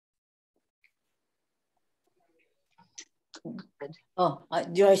Oh,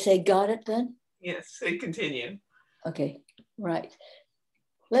 do I say got it then? Yes, say continue. Okay, right.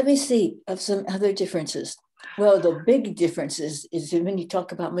 Let me see of some other differences. Well, the big difference is when you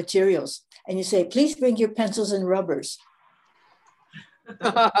talk about materials and you say, please bring your pencils and rubbers.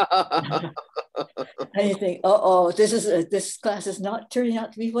 And you think, this class is not turning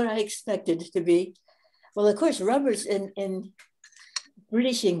out to be what I expected it to be. Well, of course, rubbers in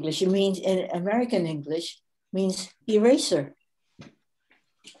British English, it means in American English, means eraser.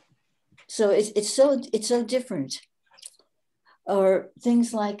 So it's so different. Or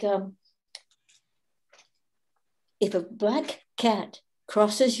things like if a black cat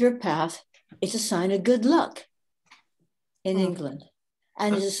crosses your path, it's a sign of good luck in England,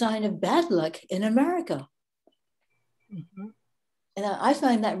 and it's a sign of bad luck in America. Mm-hmm. And I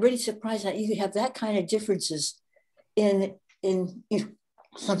find that really surprising that you have that kind of differences in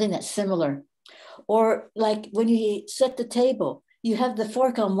something that's similar. Or like when you set the table, you have the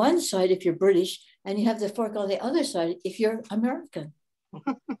fork on one side if you're British, and you have the fork on the other side if you're American.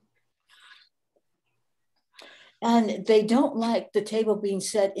 And they don't like the table being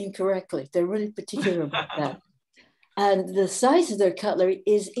set incorrectly. They're really particular about that. And the size of their cutlery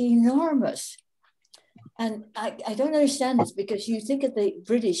is enormous. And I don't understand this, because you think of the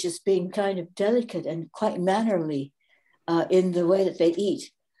British as being kind of delicate and quite mannerly in the way that they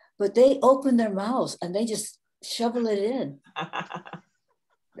eat. But they open their mouths and they just shovel it in.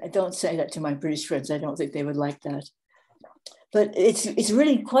 I don't say that to my British friends. I don't think they would like that. But it's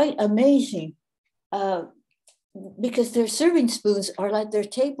really quite amazing because their serving spoons are like their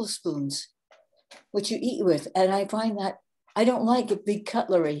tablespoons, which you eat with. And I find that I don't like a big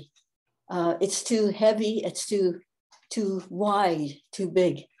cutlery. It's too heavy. It's too wide, too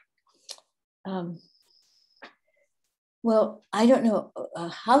big. Well, I don't know.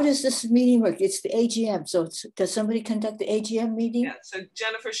 How does this meeting work? It's the AGM. So does somebody conduct the AGM meeting? Yeah. So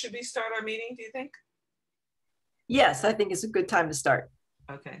Jennifer, should we start our meeting, do you think? Yes, I think it's a good time to start.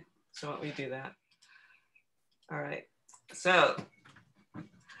 Okay. So why don't we do that? All right. So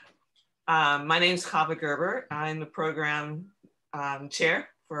my name is Chava Gerber. I'm the program chair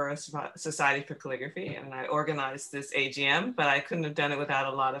for Society for Calligraphy, and I organized this AGM, but I couldn't have done it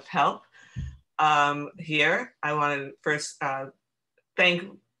without a lot of help. Here, I want to first thank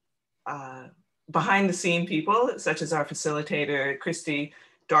behind the scene people, such as our facilitator, Christy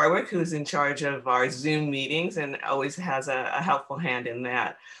Darwick, who's in charge of our Zoom meetings and always has a helpful hand in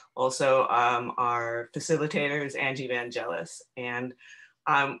that. Also, our facilitator is Angie Vangelis. And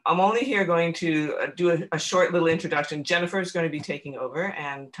I'm only here going to do a short little introduction. Jennifer is going to be taking over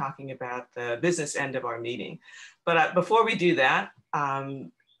and talking about the business end of our meeting. But before we do that,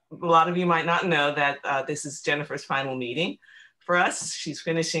 a lot of you might not know that this is Jennifer's final meeting for us. She's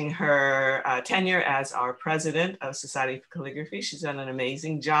finishing her tenure as our president of Society for Calligraphy. She's done an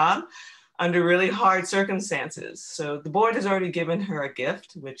amazing job under really hard circumstances. So the board has already given her a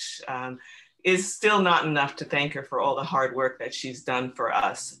gift, which is still not enough to thank her for all the hard work that she's done for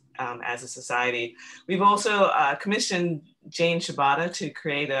us as a society. We've also commissioned Jane Shibata to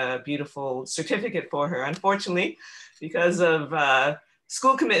create a beautiful certificate for her. Unfortunately, because of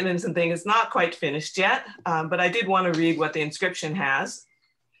school commitments and things, it's not quite finished yet, but I did want to read what the inscription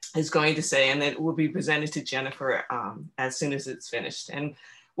is going to say, and it will be presented to Jennifer as soon as it's finished. And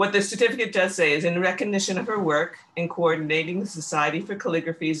what the certificate does say is, in recognition of her work in coordinating the Society for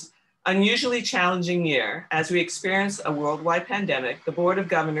Calligraphy's unusually challenging year, as we experience a worldwide pandemic, the Board of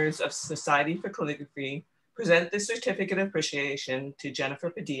Governors of Society for Calligraphy present this certificate of appreciation to Jennifer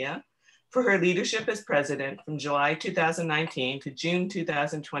Padilla for her leadership as president from July 2019 to June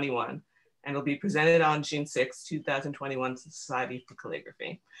 2021, and will be presented on June 6, 2021 to Society for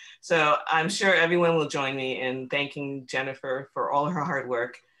Calligraphy. So I'm sure everyone will join me in thanking Jennifer for all her hard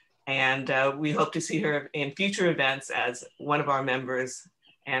work, and we hope to see her in future events as one of our members,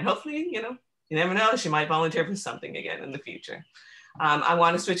 and hopefully, you never know, she might volunteer for something again in the future. I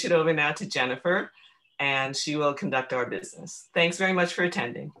want to switch it over now to Jennifer, and she will conduct our business. Thanks very much for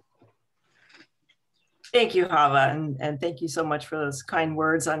attending. Thank you, Chava, and thank you so much for those kind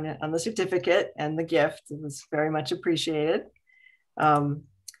words on the certificate and the gift. It was very much appreciated.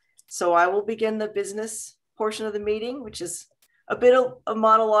 So I will begin the business portion of the meeting, which is a bit of a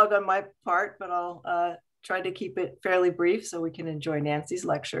monologue on my part, but I'll try to keep it fairly brief so we can enjoy Nancy's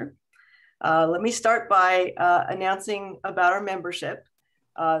lecture. Let me start by announcing about our membership.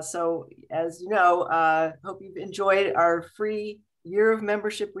 So as you know, hope you've enjoyed our free year of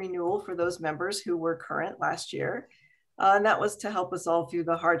membership renewal for those members who were current last year. And that was to help us all through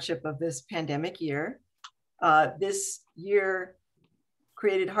the hardship of this pandemic year. This year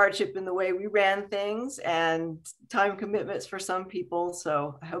created hardship in the way we ran things and time commitments for some people.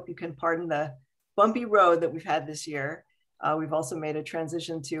 So I hope you can pardon the bumpy road that we've had this year. We've also made a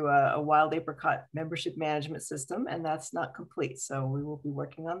transition to a Wild Apricot membership management system, and that's not complete. So we will be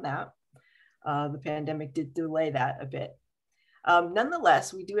working on that. The pandemic did delay that a bit.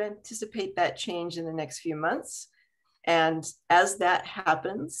 Nonetheless, we do anticipate that change in the next few months. And as that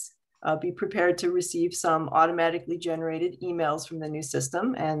happens, be prepared to receive some automatically generated emails from the new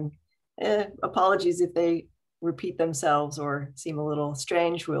system. And apologies if they repeat themselves or seem a little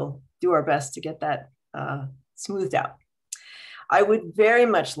strange. We'll do our best to get that smoothed out. I would very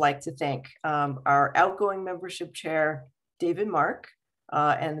much like to thank our outgoing membership chair, David Mark,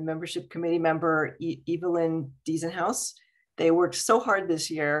 and the membership committee member, Evelyn Diesenhaus. They worked so hard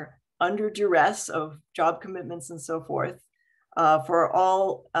this year under duress of job commitments and so forth for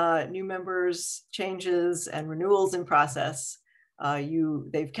all new members, changes, and renewals in process.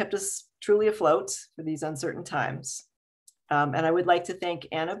 They've kept us truly afloat for these uncertain times. And I would like to thank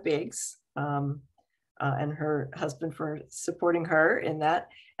Anna Biggs and her husband for supporting her in that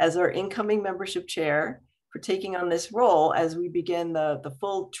as our incoming membership chair, for taking on this role as we begin the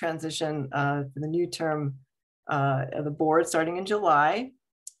full transition for the new term of the board starting in July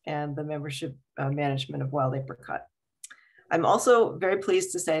and the membership management of Wild Apricot. I'm also very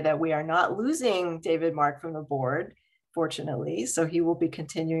pleased to say that we are not losing David Mark from the board, fortunately, so he will be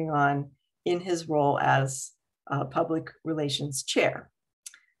continuing on in his role as public relations chair.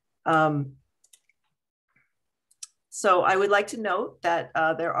 So I would like to note that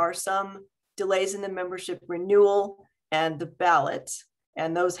there are some delays in the membership renewal and the ballot,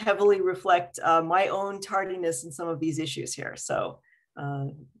 and those heavily reflect my own tardiness in some of these issues here. So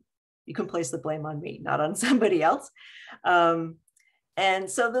you can place the blame on me, not on somebody else. And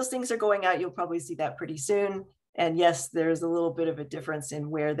so those things are going out. You'll probably see that pretty soon. And yes, there's a little bit of a difference in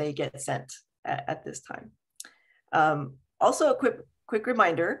where they get sent at this time. Also, a quick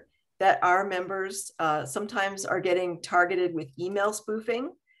reminder that our members sometimes are getting targeted with email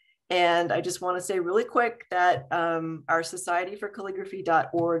spoofing. And I just want to say really quick that our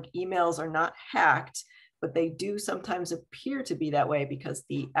societyforcalligraphy.org emails are not hacked, but they do sometimes appear to be that way because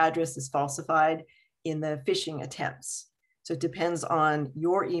the address is falsified in the phishing attempts. So it depends on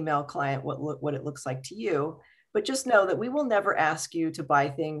your email client, what it looks like to you. But just know that we will never ask you to buy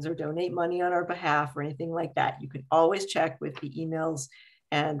things or donate money on our behalf or anything like that. You can always check with the emails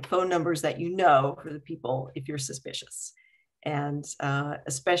and phone numbers that you know for the people if you're suspicious. And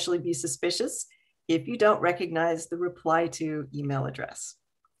especially be suspicious if you don't recognize the reply to email address.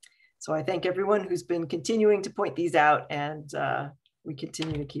 So I thank everyone who's been continuing to point these out, and we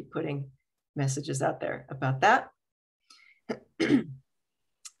continue to keep putting messages out there about that.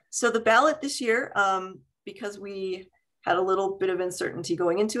 So the ballot this year, because we had a little bit of uncertainty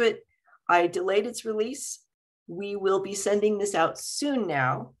going into it, I delayed its release. We will be sending this out soon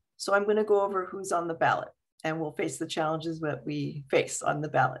now. So I'm going to go over who's on the ballot, and we'll face the challenges that we face on the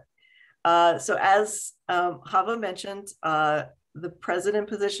ballot. So as Hava mentioned, the president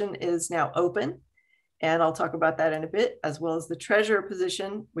position is now open, and I'll talk about that in a bit, as well as the treasurer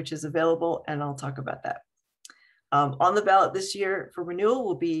position, which is available, and I'll talk about that. On the ballot this year for renewal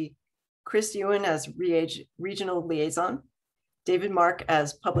will be Chris Ewan as regional liaison, David Mark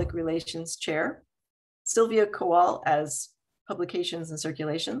as public relations chair, Sylvia Kowal as publications and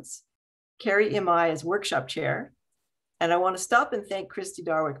circulations, Carrie Imai as workshop chair. And I want to stop and thank Christy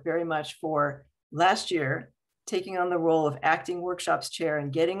Darwick very much for last year taking on the role of acting workshops chair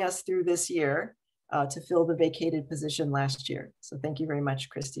and getting us through this year to fill the vacated position last year. So thank you very much,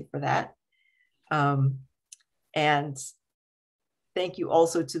 Christy, for that. And thank you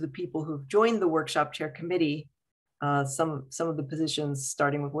also to the people who've joined the workshop chair committee. Some of the positions,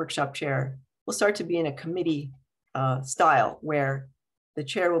 starting with workshop chair, will start to be in a committee style where the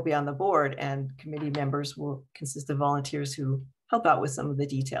chair will be on the board and committee members will consist of volunteers who help out with some of the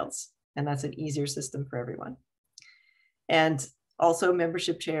details. And that's an easier system for everyone. And also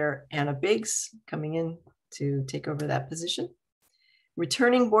membership chair Anna Biggs coming in to take over that position.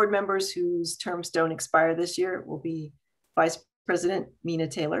 Returning board members whose terms don't expire this year will be Vice President Mina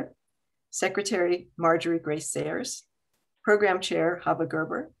Taylor, Secretary Marjorie Grace Sayers, Program Chair Hava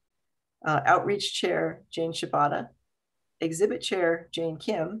Gerber, Outreach Chair Jane Shibata, Exhibit Chair Jane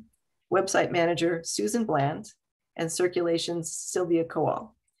Kim, Website Manager Susan Bland, and Circulations Sylvia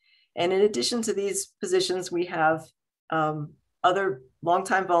Kowal. And in addition to these positions, we have other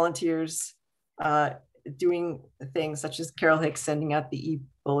longtime volunteers doing things such as Carol Hicks sending out the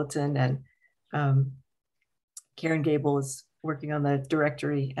e-bulletin, and Karen Gable is working on the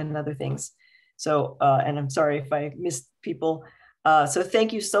directory and other things. So, and I'm sorry if I missed people. So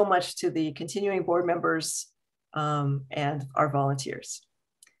thank you so much to the continuing board members and our volunteers.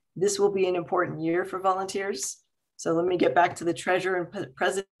 This will be an important year for volunteers. So let me get back to the treasurer and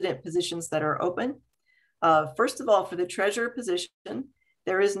president positions that are open. First of all, for the treasurer position,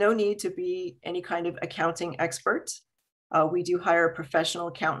 there is no need to be any kind of accounting expert. We do hire a professional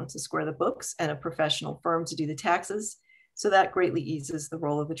accountant to square the books and a professional firm to do the taxes. So that greatly eases the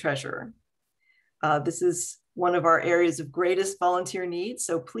role of the treasurer. This is one of our areas of greatest volunteer need.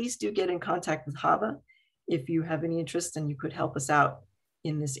 So please do get in contact with Hava if you have any interest and you could help us out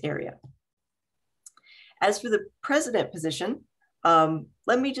in this area. As for the president position,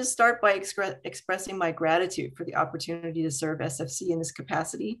 let me just start by expressing my gratitude for the opportunity to serve SFC in this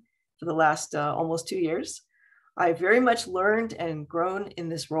capacity for the last almost 2 years. I've very much learned and grown in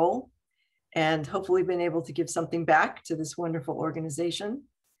this role and hopefully been able to give something back to this wonderful organization.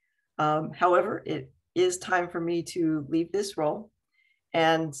 However, it is time for me to leave this role.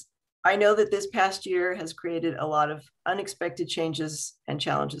 And I know that this past year has created a lot of unexpected changes and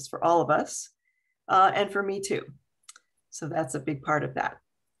challenges for all of us, and for me too. So that's a big part of that.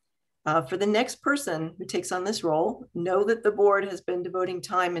 For the next person who takes on this role, know that the board has been devoting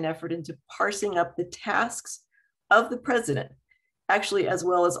time and effort into parsing up the tasks of the president, actually, as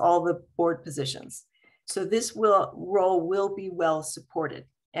well as all the board positions. So this role will be well supported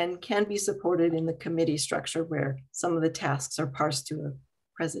and can be supported in the committee structure where some of the tasks are parsed to a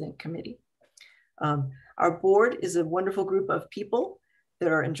president committee. Our board is a wonderful group of people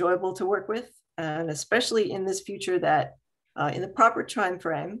that are enjoyable to work with, and especially in this future that in the proper time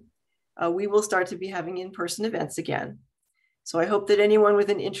frame, we will start to be having in-person events again. So I hope that anyone with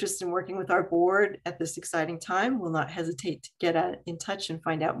an interest in working with our board at this exciting time will not hesitate to get in touch and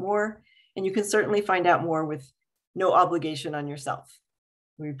find out more. And you can certainly find out more with no obligation on yourself.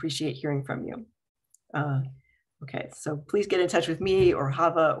 We appreciate hearing from you. Okay, so please get in touch with me or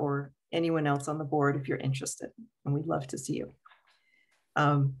Hava or anyone else on the board if you're interested, and we'd love to see you.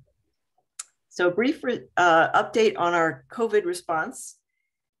 So a brief update on our COVID response.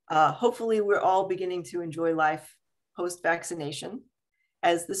 Hopefully we're all beginning to enjoy life post-vaccination.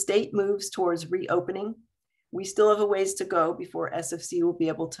 As the state moves towards reopening, we still have a ways to go before SFC will be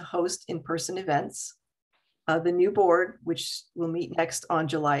able to host in-person events. The new board, which will meet next on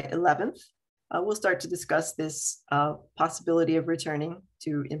July 11th, we'll start to discuss this possibility of returning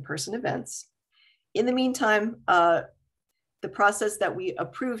to in-person events. In the meantime, the process that we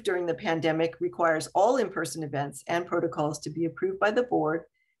approved during the pandemic requires all in-person events and protocols to be approved by the board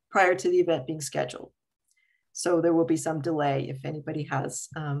prior to the event being scheduled. So there will be some delay if anybody has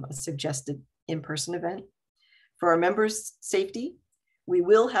a suggested in-person event. For our members' safety, we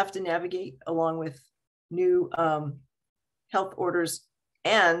will have to navigate along with new health orders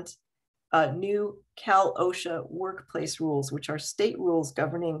and new Cal OSHA workplace rules, which are state rules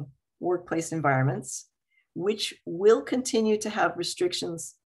governing workplace environments, which will continue to have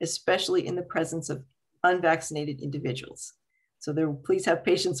restrictions, especially in the presence of unvaccinated individuals. So please have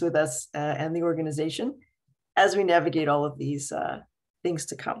patience with us and the organization as we navigate all of these things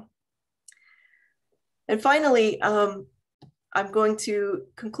to come. And finally, I'm going to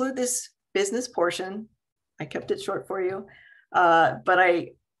conclude this business portion. I kept it short for you, but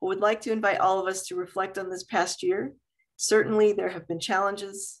I would like to invite all of us to reflect on this past year. Certainly there have been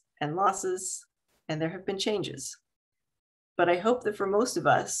challenges and losses, and there have been changes. But I hope that for most of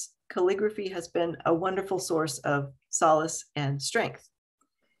us, calligraphy has been a wonderful source of solace and strength.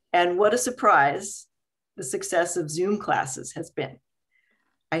 And what a surprise the success of Zoom classes has been.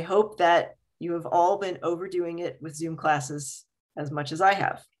 I hope that you have all been overdoing it with Zoom classes as much as I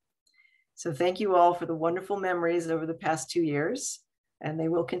have. So thank you all for the wonderful memories over the past 2 years, and they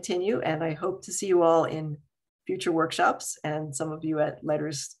will continue. And I hope to see you all in future workshops and some of you at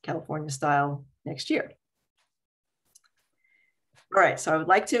Letters California Style next year. All right, so I would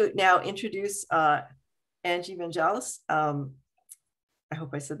like to now introduce Angie Vangelis. I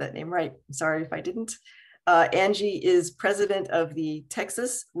hope I said that name right. I'm sorry if I didn't. Angie is president of the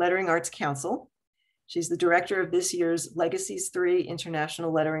Texas Lettering Arts Council. She's the director of this year's Legacies 3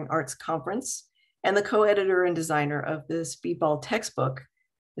 International Lettering Arts Conference and the co-editor and designer of the Speedball textbook,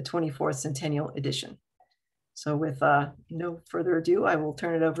 the 24th Centennial Edition. So with no further ado, I will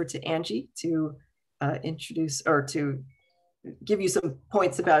turn it over to Angie to introduce or to give you some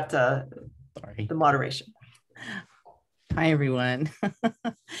points about the moderation. Hi, everyone.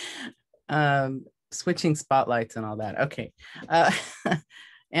 Switching spotlights and all that. Okay.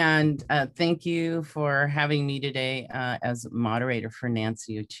 And thank you for having me today as moderator for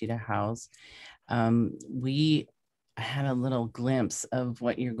Nancy Ouchida-Howells. We had a little glimpse of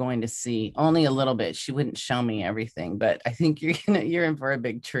what you're going to see, only a little bit. She wouldn't show me everything, but I think you're in for a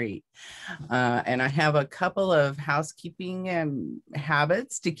big treat. And I have a couple of housekeeping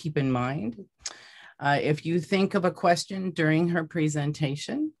habits to keep in mind. If you think of a question during her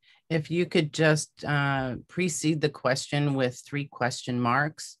presentation, if you could just precede the question with 3 question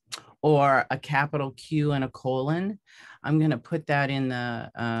marks or a capital Q and a colon. I'm going to put that in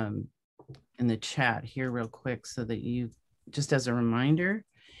the chat here real quick so that you, just as a reminder,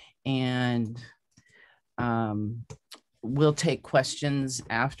 and we'll take questions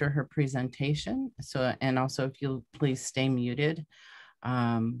after her presentation. So, and also if you'll please stay muted.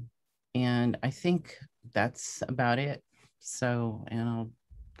 And I think that's about it. So, and I'll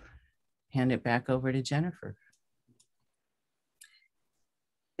hand it back over to Jennifer.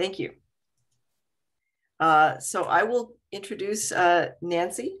 Thank you. So I will introduce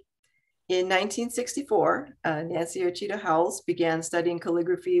Nancy. In 1964, Nancy Ouchida-Howells began studying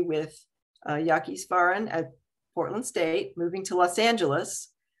calligraphy with Yaki Svaran at Portland State, moving to Los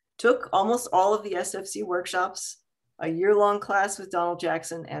Angeles, took almost all of the SfC workshops, a year-long class with Donald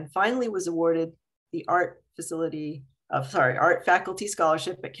Jackson, and finally was awarded the art faculty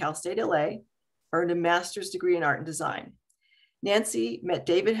scholarship at Cal State LA, earned a master's degree in art and design. Nancy met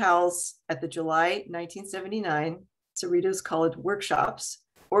David Howells at the July 1979 Cerritos College workshops,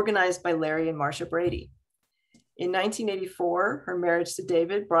 organized by Larry and Marcia Brady. In 1984, her marriage to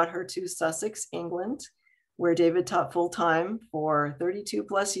David brought her to Sussex, England, where David taught full-time for 32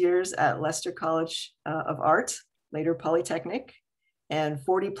 plus years at Leicester College of Art, later Polytechnic, and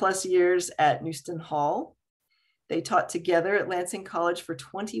 40 plus years at Newston Hall. They taught together at Lansing College for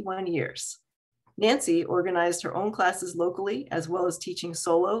 21 years. Nancy organized her own classes locally, as well as teaching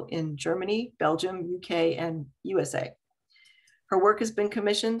solo in Germany, Belgium, UK, and USA. Her work has been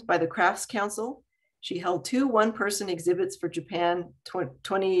commissioned by the Crafts Council. She held 2 one-person exhibits for Japan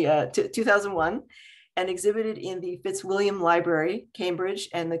 2001 and exhibited in the Fitzwilliam Library, Cambridge,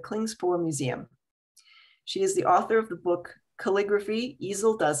 and the Klingspor Museum. She is the author of the book, Calligraphy,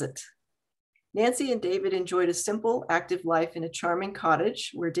 Easel Does It. Nancy and David enjoyed a simple, active life in a charming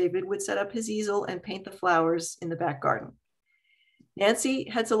cottage where David would set up his easel and paint the flowers in the back garden. Nancy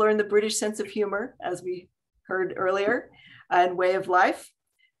had to learn the British sense of humor, as we heard earlier, and way of life,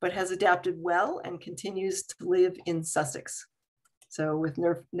 but has adapted well and continues to live in Sussex. So with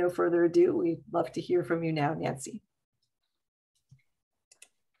no further ado, we'd love to hear from you now, Nancy.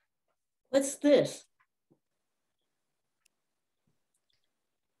 What's this?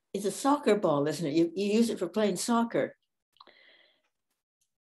 It's a soccer ball, isn't it? You use it for playing soccer.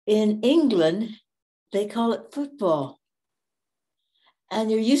 In England, they call it football.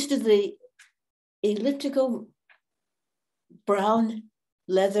 And you're used to the elliptical brown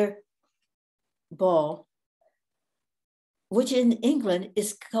leather ball, which in England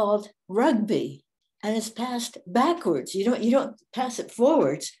is called rugby, and it's passed backwards. You don't pass it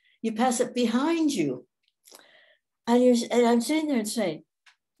forwards, you pass it behind you. And I'm sitting there and saying,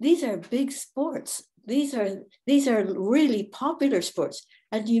 these are big sports. These are really popular sports.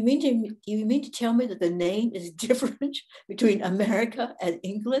 And do you mean to tell me that the name is different between America and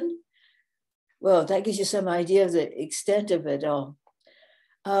England? Well, that gives you some idea of the extent of it all.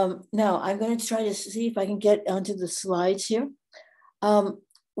 Now, I'm going to try to see if I can get onto the slides here.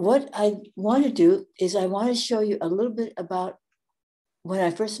 What I want to do is I want to show you a little bit about when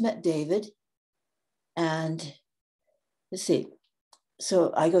I first met David. And let's see.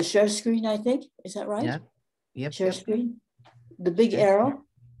 So I go share screen, I think. Is that right? Yeah. Yep. Share screen. The big arrow.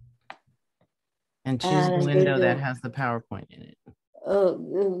 And choose the window that has the PowerPoint in it.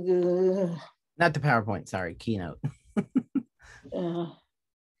 Not the PowerPoint, sorry, Keynote.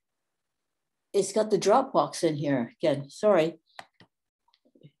 It's got the Dropbox in here again. Sorry.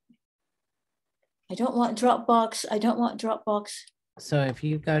 I don't want Dropbox. I don't want Dropbox. So if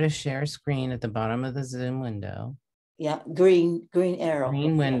you go to share screen at the bottom of the Zoom window. Yeah, green arrow.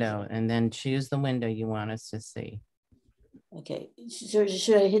 Green window, and then choose the window you want us to see. Okay, so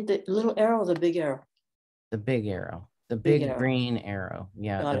should I hit the little arrow or the big arrow? The big arrow. The big arrow. Green arrow.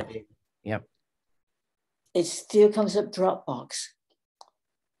 Yeah. Got it. Big, yep. It still comes up Dropbox.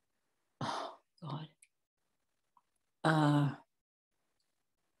 Oh, God.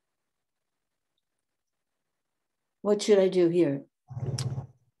 What should I do here?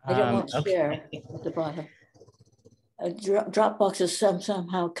 I don't want share at the bottom. Dropbox has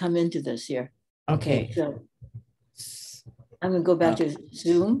somehow come into this here. Okay. So I'm going to go back to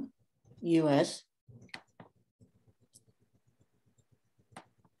Zoom, US.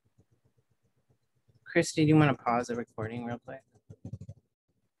 Christy, do you want to pause the recording real quick?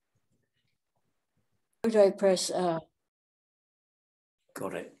 Where do I press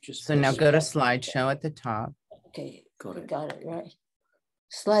Got it. Just So now go to slideshow at the top. Okay, Got it. Got it right.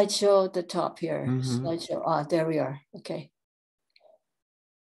 Slideshow at the top here. Mhm. Slideshow. Ah, there we are. Okay.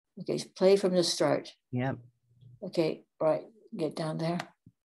 Okay, play from the start. Yep. Okay, right. Get down there.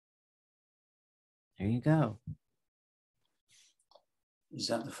 There you go. Is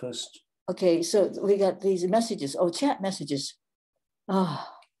that the first? Okay, so we got these messages. Oh, chat messages. Oh,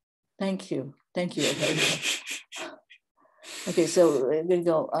 thank you. Thank you. Okay, okay, so we're gonna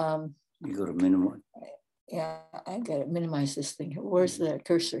go. You got a minimum. Yeah, I gotta minimize this thing. Where's the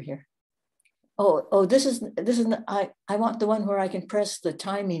cursor here? Oh, this is I want the one where I can press the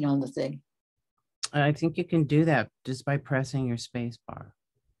timing on the thing. I think you can do that just by pressing your space bar.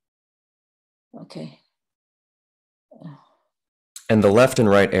 Okay. And the left and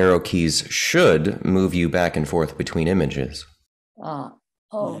right arrow keys should move you back and forth between images. Oh.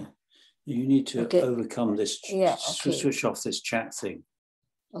 Yeah. You need to Okay. overcome this. Yeah. Okay. Switch off this chat thing.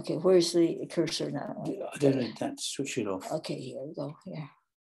 Okay. Where's the cursor now? I don't know that. Switch it off. Okay. Here we go. Here.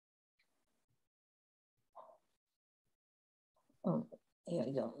 Oh, here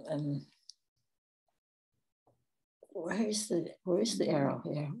we go. Where's the arrow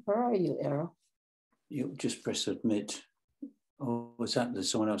here? Where are you, arrow? You just press admit. Oh, was that there's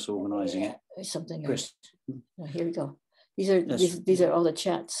someone else organizing it? There's something Press. else. Oh, here we go. These are all the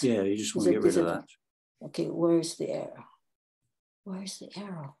chats. Yeah, you just want to get rid of that. Okay, where's the arrow? Where's the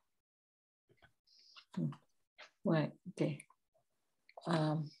arrow? Right, okay.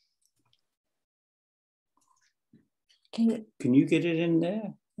 Can you get it in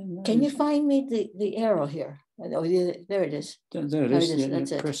there? Can you find me the arrow here? Oh, there it is. There it is. Yeah,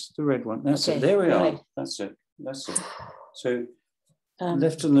 that's it. Press the red one. That's Okay, it. There we right. are. That's it. That's it. So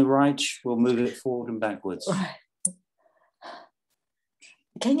left and the right will move it forward and backwards. Right.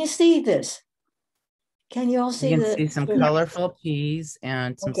 Can you see this? Can you all see You can see some colorful keys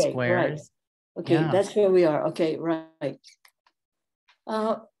and some squares. Right. Okay, Yeah. that's where we are. Okay, right.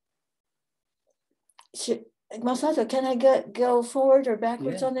 Masato, can I go forward or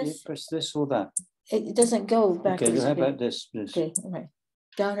backwards on this? Yeah, press this or that. It doesn't go backwards. Okay, how about this? Okay, all right.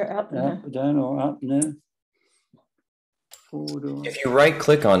 Down or up? Down or up? No. Forward or... If you right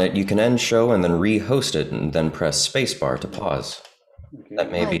click on it, you can end show and then re-host it and then press spacebar to pause. Okay.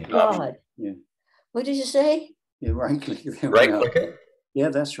 That may My be God. Yeah. What did you say? Yeah, right click. Right click it. Yeah,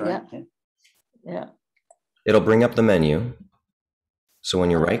 that's right. Yeah. It'll bring up the menu. So when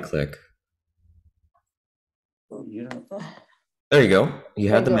you right click, there you go. You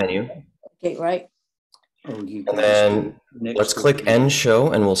have the menu. Okay, right. And then let's click end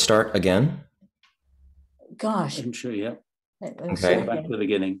show and we'll start again. Gosh. End show, yeah. Okay. Back to the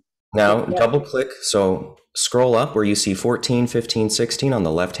beginning. Now double click. So scroll up where you see 14, 15, 16 on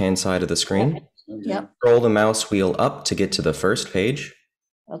the left-hand side of the screen. Yep. Scroll the mouse wheel up to get to the first page.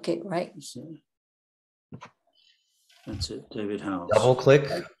 Okay, right. That's it, David Howells. Double click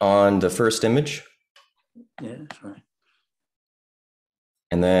on the first image. Yeah, that's right.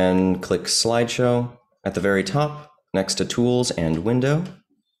 And then click slideshow at the very top next to tools and window.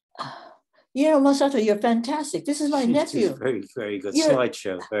 You know, Masato, you're fantastic. This is my nephew. Very, very good.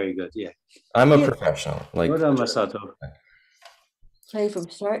 Slideshow. Very good. Yeah. I'm a professional. Like, well done, Masato. Play from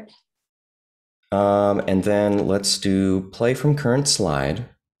start. And then let's do play from current slide.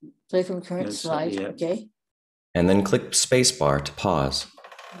 Play from current slide. Yeah. Okay. And then click spacebar to pause.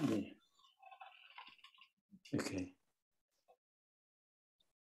 Yeah. Okay.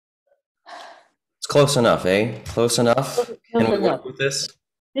 It's close enough, eh? Close enough. Can we work with this?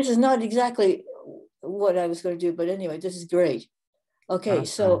 This is not exactly what I was going to do, but anyway, this is great. Okay,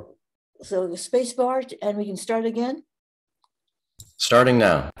 so the space bar, and we can start again. Starting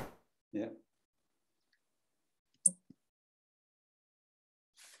now. Yeah.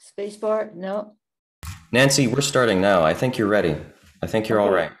 Space bar, no. Nancy, we're starting now. I think you're ready. I think you're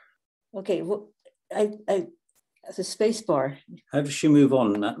all right. Okay, well, the space bar. How does she move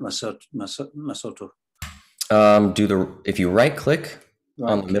on, Masato? If you right click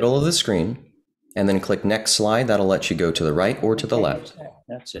on the middle of the screen and then click next slide, that'll let you go to the right or to the left.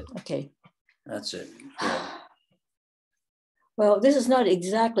 That's it. Okay. That's it. Yeah. Well, this is not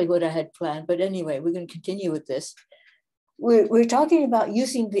exactly what I had planned, but anyway, we're going to continue with this. We're talking about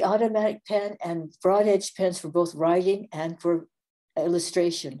using the automatic pen and broad edge pens for both writing and for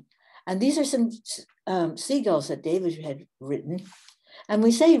illustration. And these are some seagulls that David had written. And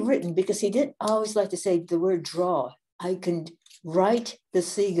we say written because he didn't always like to say the word draw. I can write the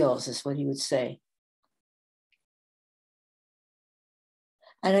seagulls is what he would say.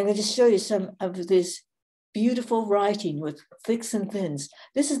 And I'm going to show you some of this beautiful writing with thicks and thins.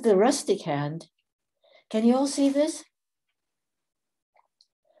 This is the rustic hand. Can you all see this?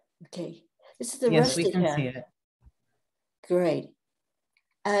 Okay, this is the Yes, we rustic can hand. see it. Great.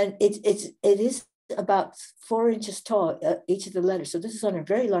 And it is about 4 inches tall, each of the letters. So this is on a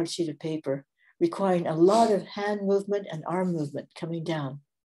very large sheet of paper, requiring a lot of hand movement and arm movement coming down.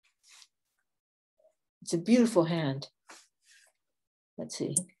 It's a beautiful hand. Let's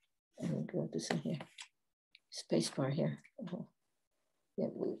see. I'm going to go this in here. Space bar here. Oh. Yeah,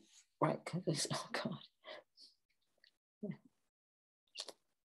 right. This. Oh God. Yeah.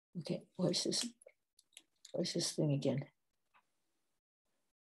 Okay. Where's this? Where's this thing again?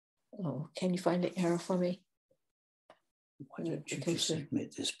 Oh, can you find the arrow for me? Why don't you just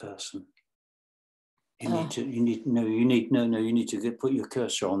admit this person? You need to put your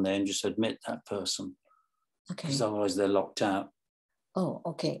cursor on there and just admit that person. Okay. Because otherwise they're locked out. Oh,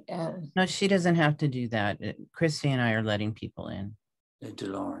 okay. No, she doesn't have to do that. Christy and I are letting people in.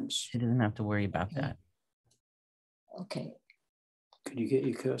 DeLawrence. She doesn't have to worry about that. Okay. Could you get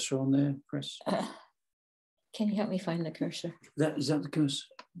your cursor on there, Chris? Can you help me find the cursor? Is that the cursor?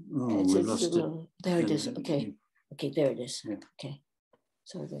 Oh, we lost it. There it is. Okay. Okay, there it is. Yeah. Okay.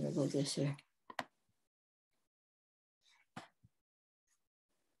 So we're going to go this here.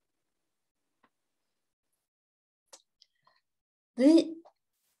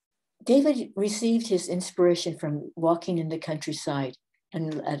 David received his inspiration from walking in the countryside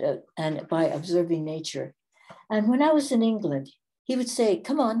and by observing nature. And when I was in England, he would say,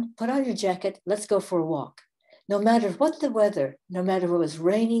 come on, put on your jacket, let's go for a walk. No matter what the weather, no matter if it was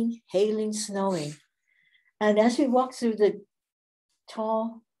raining, hailing, snowing. And as we walked through the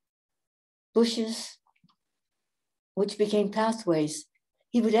tall bushes, which became pathways,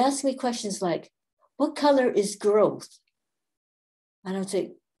 he would ask me questions like, what color is growth? And I would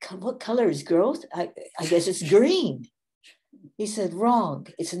say, what color is growth? I guess it's green. He said, wrong,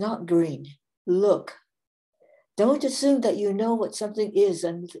 it's not green. Look, don't assume that you know what something is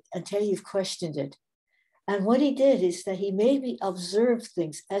until you've questioned it. And what he did is that he made me observe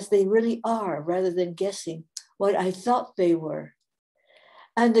things as they really are, rather than guessing what I thought they were.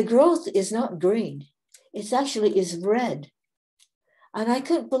 And the growth is not green. It actually is red. And I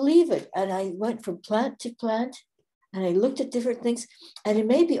couldn't believe it. And I went from plant to plant, and I looked at different things, and it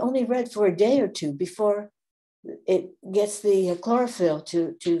may be only red for a day or two before it gets the chlorophyll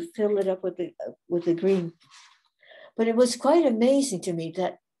to fill it up with the green. But it was quite amazing to me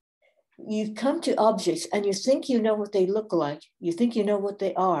that you come to objects and you think you know what they look like, you think you know what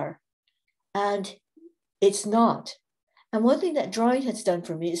they are, and it's not. And one thing that drawing has done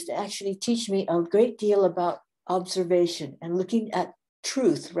for me is to actually teach me a great deal about observation and looking at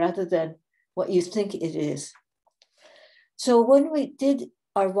truth rather than what you think it is. So when we did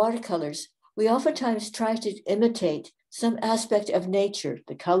our watercolors, we oftentimes try to imitate some aspect of nature,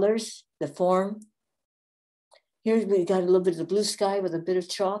 the colors, the form. Here we got a little bit of the blue sky with a bit of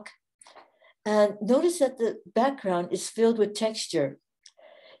chalk. And notice that the background is filled with texture.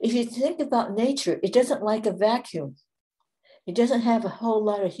 If you think about nature, it doesn't like a vacuum. It doesn't have a whole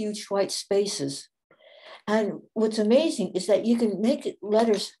lot of huge white spaces. And what's amazing is that you can make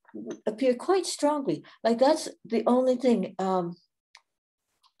letters appear quite strongly. Like that's the only thing on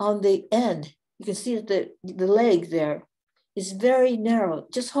the end. You can see that the leg there is very narrow,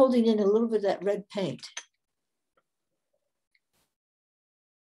 just holding in a little bit of that red paint.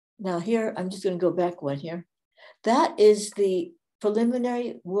 Now here, I'm just going to go back one here. That is the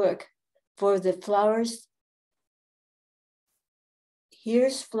preliminary work for the flowers.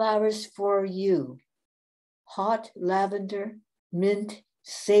 Here's flowers for you. Hot lavender, mint,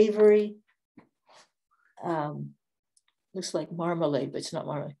 savory. Looks like marmalade, but it's not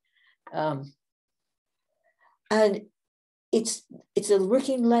marmalade. And it's a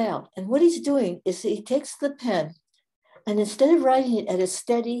working layout. And what he's doing is he takes the pen, and instead of writing it at a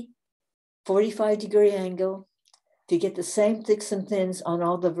steady 45-degree angle to get the same thicks and thins on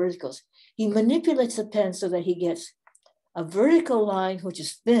all the verticals, he manipulates the pen so that he gets a vertical line, which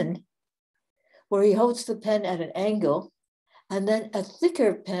is thin, where he holds the pen at an angle, and then a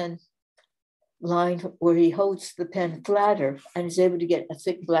thicker pen line where he holds the pen flatter and is able to get a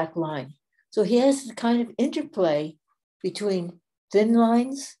thick black line. So he has the kind of interplay between thin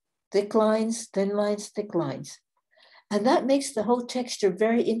lines, thick lines, thin lines, thick lines. And that makes the whole texture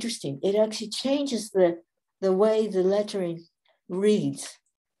very interesting. It actually changes the way the lettering reads.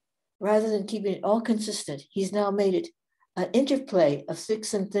 Rather than keeping it all consistent, he's now made it an interplay of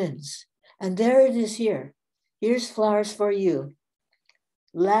thicks and thins. And there it is here. Here's flowers for you.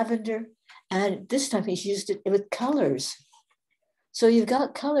 Lavender. And this time he's used it with colors. So you've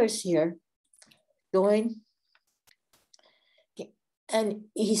got colors here going. And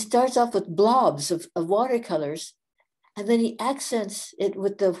he starts off with blobs of watercolors. And then he accents it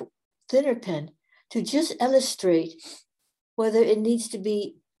with the thinner pen to just illustrate whether it needs to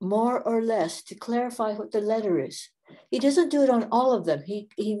be more or less to clarify what the letter is. He doesn't do it on all of them. He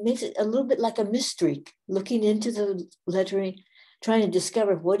makes it a little bit like a mystery, looking into the lettering, trying to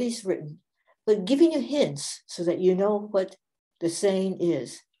discover what he's written, but giving you hints so that you know what the saying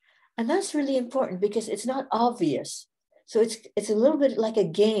is. And that's really important because it's not obvious. So it's a little bit like a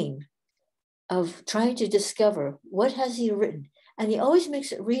game of trying to discover what has he written. And he always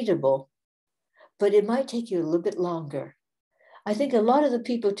makes it readable, but it might take you a little bit longer. I think a lot of the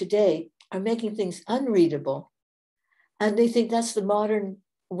people today are making things unreadable, and they think that's the modern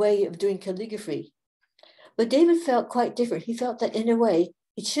way of doing calligraphy. But David felt quite different. He felt that in a way,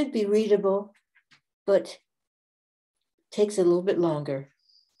 it should be readable, but takes a little bit longer.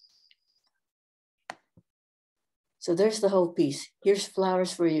 So there's the whole piece. Here's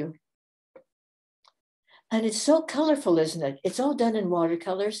flowers for you. And it's so colorful, isn't it? It's all done in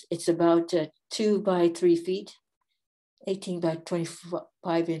watercolors. It's about 2 by 3 feet, 18 by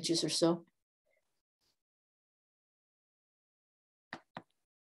 25 inches or so.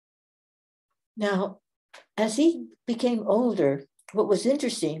 Now, as he became older, what was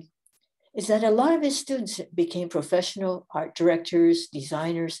interesting is that a lot of his students became professional art directors,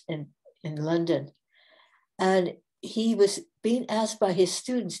 designers in London. And he was being asked by his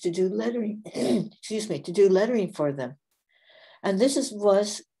students to do lettering, to do lettering for them. And this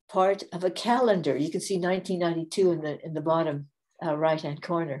was part of a calendar. You can see 1992 in the bottom right-hand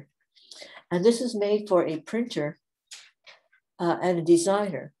corner. And this is made for a printer and a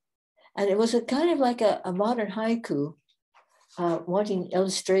designer. And it was a kind of like a modern haiku wanting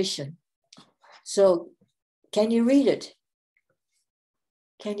illustration. So can you read it?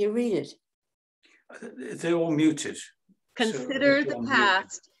 Can you read it? They're all muted. Consider the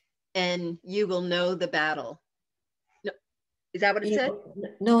past and you will know the battle. No, is that what it said?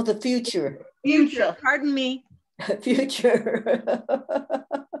 No, the future. Future, pardon me. Future.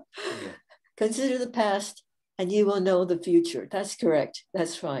 Consider the past and you will know the future. That's correct.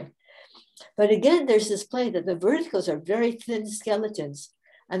 That's fine. But again, there's this play that the verticals are very thin skeletons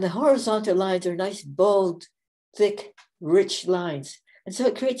and the horizontal lines are nice, bold, thick, rich lines. And so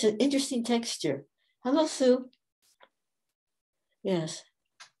it creates an interesting texture. Hello, Sue. Yes.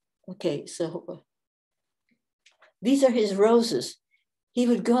 Okay, so these are his roses. He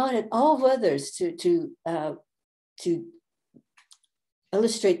would go out at all weathers to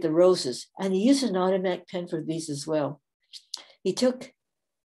illustrate the roses. And he used an automatic pen for these as well. He took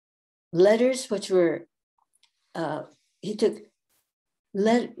letters, which were, he took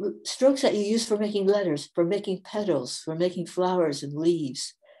strokes that you use for making letters, for making petals, for making flowers and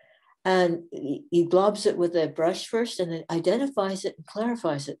leaves. And he blobs it with a brush first and then identifies it and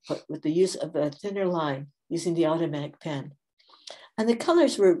clarifies it with the use of a thinner line using the automatic pen. And the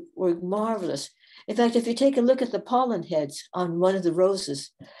colors were marvelous. In fact, if you take a look at the pollen heads on one of the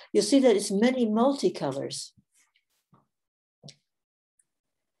roses, you'll see that it's many multicolors.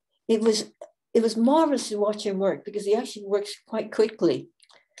 It was marvelous to watch him work because he actually works quite quickly.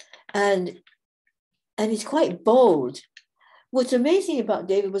 And he's quite bold. What's amazing about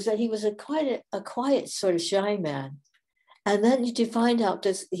David was that he was a quiet sort of shy man. And then to find out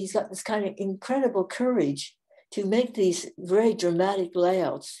that he's got this kind of incredible courage to make these very dramatic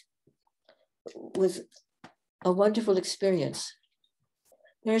layouts was a wonderful experience.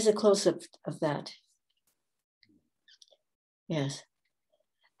 There's a close-up of that. Yes.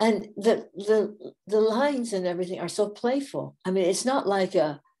 And the lines and everything are so playful. I mean, it's not like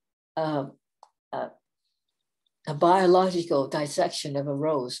a biological dissection of a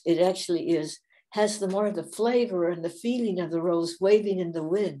rose. It actually has more of the flavor and the feeling of the rose waving in the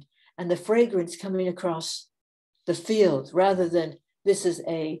wind and the fragrance coming across the field, rather than this is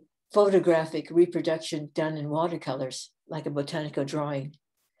a photographic reproduction done in watercolors, like a botanical drawing.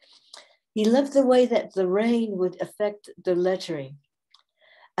 He loved the way that the rain would affect the lettering.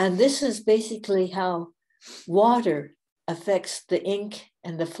 And this is basically how water affects the ink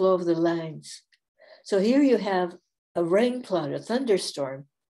and the flow of the lines. So here you have a rain cloud, a thunderstorm,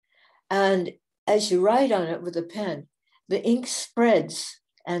 and as you write on it with a pen, the ink spreads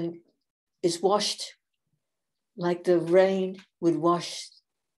and is washed like the rain would wash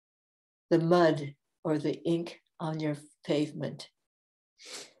the mud or the ink on your pavement.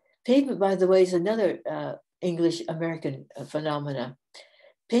 Pavement, by the way, is another English-American phenomena.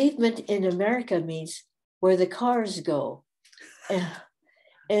 Pavement in America means where the cars go.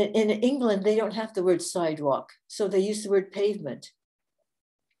 In England, they don't have the word sidewalk, so they use the word pavement.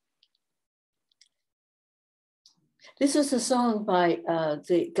 This was a song by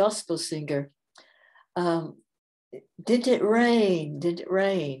the gospel singer Did it rain? Did it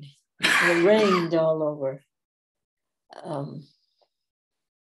rain? It rained all over.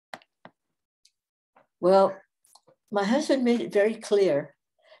 Well, my husband made it very clear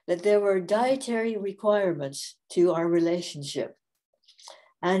that there were dietary requirements to our relationship.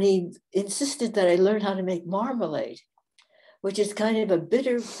 And he insisted that I learn how to make marmalade, which is kind of a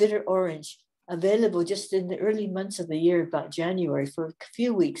bitter, bitter orange, available just in the early months of the year, about January, for a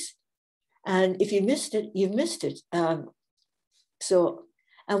few weeks. And if you missed it, you missed it. And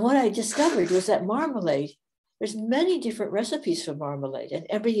what I discovered was that marmalade, there's many different recipes for marmalade. And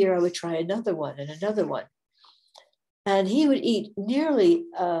every year I would try another one and another one. And he would eat nearly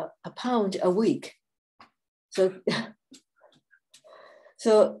a pound a week. So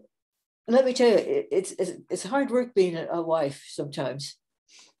let me tell you, it's hard work being a wife sometimes.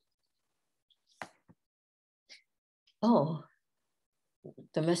 Oh,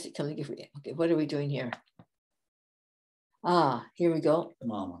 domestic calligraphy. Okay, what are we doing here? Ah, here we go.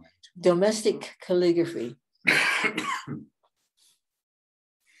 Marmalade. Domestic calligraphy.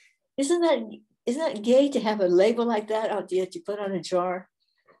 Isn't that gay to have a label like that out there to put on a jar?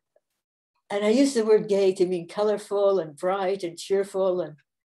 And I use the word gay to mean colorful and bright and cheerful, and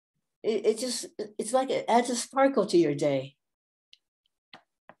it's like it adds a sparkle to your day.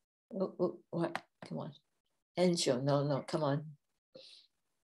 Oh, what? Come on. Encho, no, come on.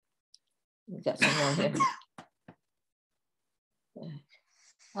 We got some wrong here.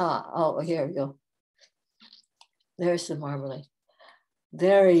 Oh, here we go. There's the marmalade.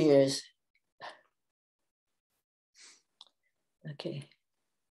 There he is. Okay.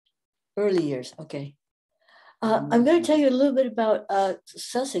 Early years, okay. I'm going to tell you a little bit about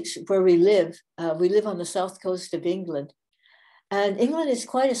Sussex, where we live. We live on the south coast of England. And England is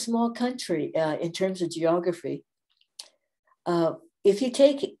quite a small country in terms of geography. If you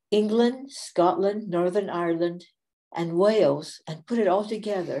take England, Scotland, Northern Ireland, and Wales and put it all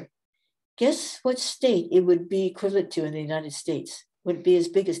together, guess what state it would be equivalent to in the United States? Would it be as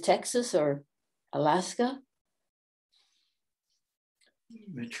big as Texas or Alaska?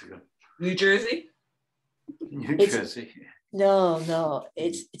 Michigan. New Jersey? New Jersey. No,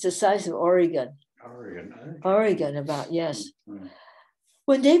 it's the size of Oregon. Oregon. Okay. Oregon, about, yes. Mm-hmm.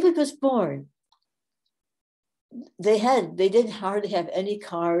 When David was born, they didn't hardly have any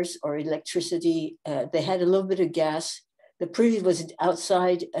cars or electricity. They had a little bit of gas. The privy was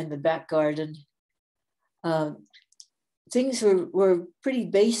outside in the back garden. Things were pretty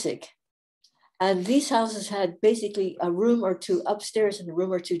basic. And these houses had basically a room or two upstairs and a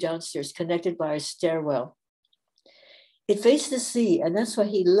room or two downstairs, connected by a stairwell. It faced the sea, and that's why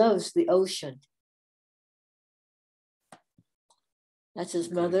he loves the ocean. That's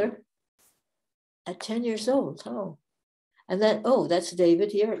his mother at 10 years old. Oh, and then, that's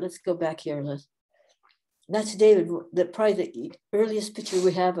David here. Let's go back here. That's David, probably the earliest picture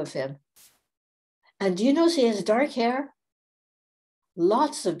we have of him. And do you notice he has dark hair?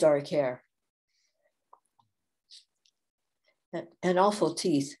 Lots of dark hair. And awful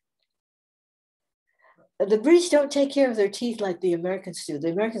teeth. The British don't take care of their teeth like the Americans do.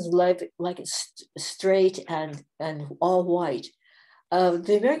 The Americans like it straight and all white.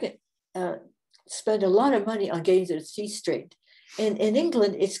 The Americans spend a lot of money on getting their teeth straightened. In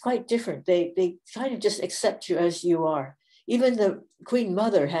England, it's quite different. They kind of just accept you as you are. Even the Queen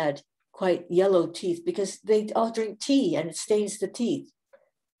Mother had quite yellow teeth because they all drink tea and it stains the teeth.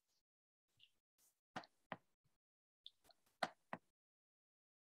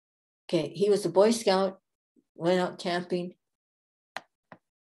 Okay, he was a Boy Scout, went out camping.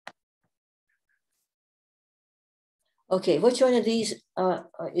 Okay, which one of these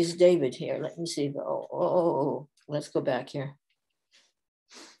is David here? Let me see. Let's go back here.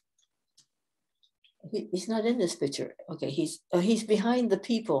 He's not in this picture. Okay, he's behind the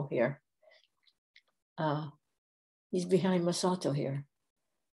people here. He's behind Masato here.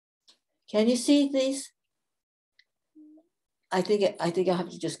 Can you see these? I think I'll have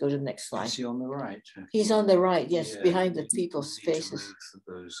to just go to the next slide. Is he on the right? He's on the right, yes, Yeah, behind the people's faces.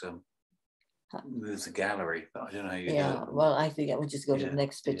 Move the gallery, but I don't know how you do it. Well, I think I would just go to the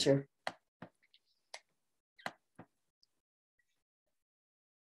next picture.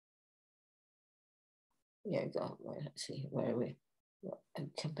 There you go. Let's see, where are we?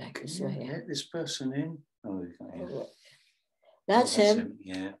 Come back this way. Let this person in. That's him.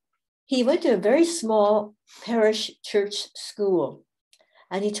 Yeah. He went to a very small parish church school.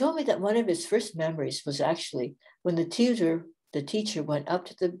 And he told me that one of his first memories was actually when the teacher went up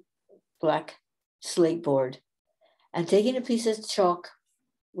to the black slate board and taking a piece of chalk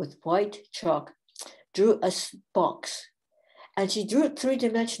with white chalk, drew a box And she drew it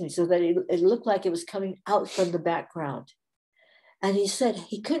three-dimensionally so that it looked like it was coming out from the background. And he said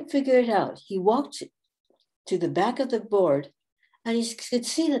he couldn't figure it out. He walked to the back of the board and he could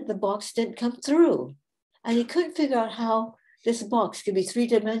see that the box didn't come through. And he couldn't figure out how this box could be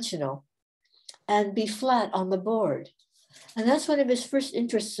three-dimensional and be flat on the board. And that's one of his first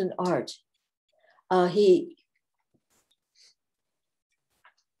interests in art.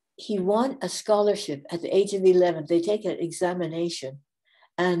 He won a scholarship at the age of 11. They take an examination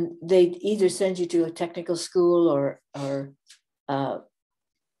and they either send you to a technical school or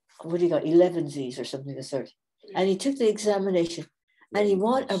what do you got, 11Zs or something of the sort. And he took the examination and he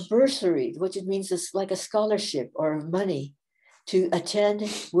won a bursary, which it means it's like a scholarship or money to attend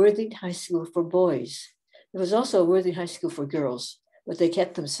Worthing High School for boys. There was also a Worthing High School for girls, but they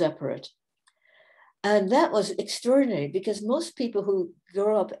kept them separate. And that was extraordinary because most people who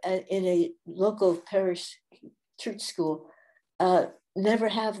grow up in a local parish church school never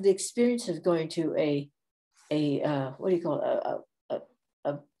have the experience of going to a what do you call it?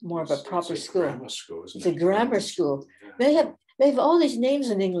 A more of a proper school. Grammar school, isn't it's a grammar school. Yeah. They have all these names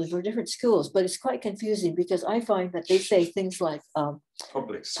in England for different schools, but it's quite confusing because I find that they say things like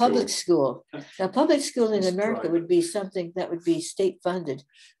Public school. public school. Now, public school in It's America private. would be something that would be state funded.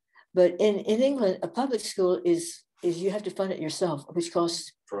 But in England, a public school is you have to fund it yourself, which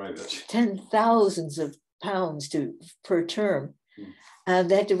costs Private. £10,000s of pounds per term. And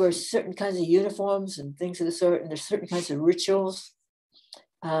they have to wear certain kinds of uniforms and things of the sort, and there's certain kinds of rituals.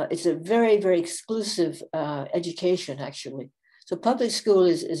 It's a very, very exclusive education, actually. So public school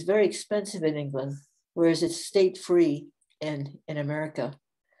is very expensive in England, whereas it's state-free in America.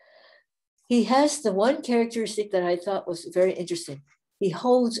 He has the one characteristic that I thought was very interesting. He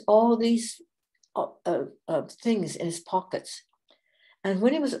holds all these things in his pockets. And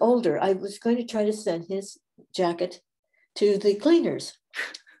when he was older, I was going to try to send his jacket to the cleaners.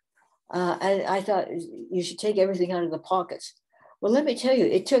 And I thought you should take everything out of the pockets. Well, let me tell you,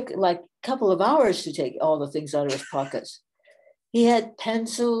 it took like a couple of hours to take all the things out of his pockets. He had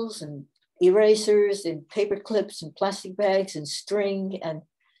pencils and erasers and paper clips and plastic bags and string and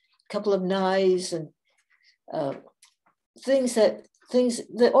a couple of knives and the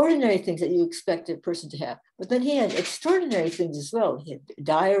ordinary things that you expect a person to have. But then he had extraordinary things as well. He had a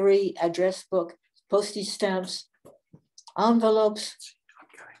diary, address book, postage stamps, envelopes.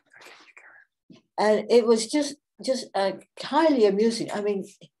 And it was just highly amusing. I mean,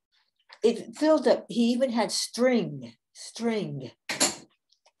 it filled up. He even had string.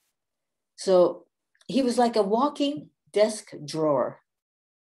 So he was like a walking desk drawer.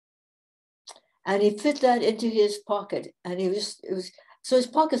 And he fit that into his pocket. And so his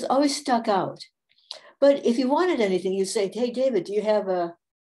pockets always stuck out. But if you wanted anything, you'd say, hey, David, do you have a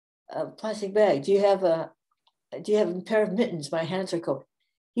plastic bag? Do you have a pair of mittens? My hands are cold.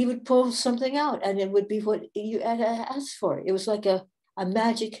 He would pull something out and it would be what you had asked for. It was like a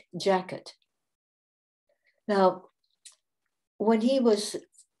magic jacket. Now, when he was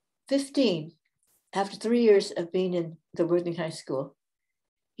 15, after 3 years of being in the Worthing High School,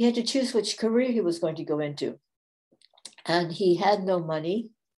 he had to choose which career he was going to go into. And he had no money.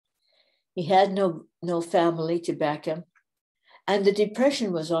 He had no family to back him. And the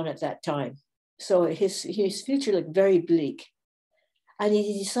depression was on at that time. So his future looked very bleak. And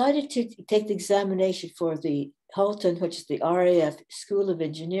he decided to take the examination for the Halton, which is the RAF School of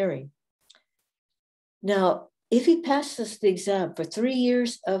Engineering. Now, if he passes the exam for 3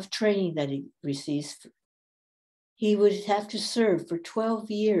 years of training that he receives, he would have to serve for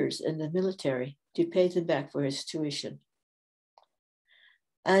 12 years in the military to pay them back for his tuition.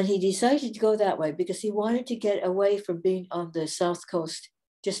 And he decided to go that way because he wanted to get away from being on the South Coast,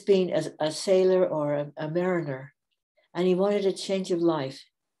 just being a sailor or a mariner. And he wanted a change of life.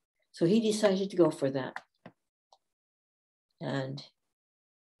 So he decided to go for that. And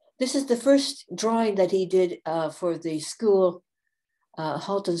this is the first drawing that he did for the school,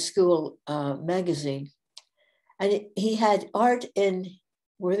 Halton School magazine. And he had art in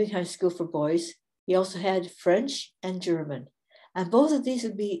Worthing High School for boys. He also had French and German. And both of these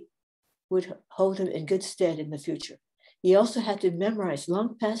would hold him in good stead in the future. He also had to memorize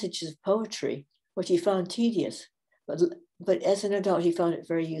long passages of poetry, which he found tedious. But as an adult, he found it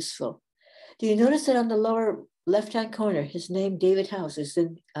very useful. Do you notice that on the lower left-hand corner, his name, David House, is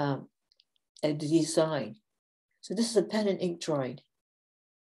in the design. So this is a pen and ink drawing.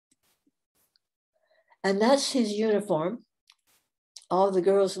 And that's his uniform. All the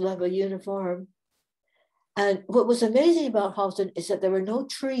girls love a uniform. And what was amazing about Halton is that there were no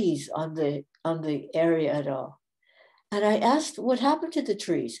trees on the area at all. And I asked what happened to the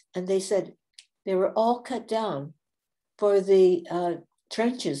trees, and they said they were all cut down. for the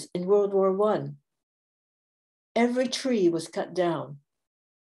trenches in World War I. Every tree was cut down.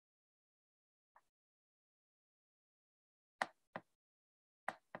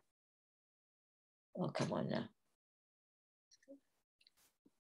 Oh, come on now.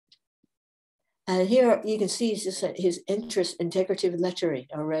 And here you can see his interest in decorative lettering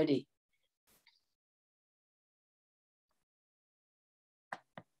already.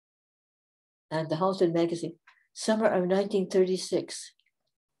 And the Halton magazine, summer of 1936.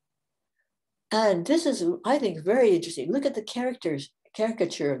 And this is, I think, very interesting. Look at the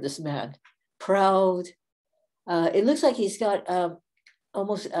caricature of this man. Proud. It looks like he's got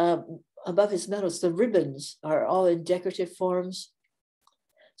almost above his medals, the ribbons are all in decorative forms.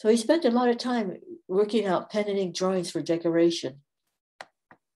 So he spent a lot of time working out pen and ink drawings for decoration.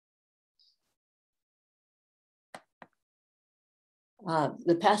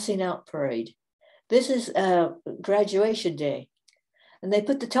 The passing out parade. This is graduation day. And they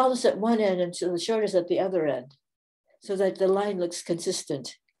put the tallest at one end and the shortest at the other end, so that the line looks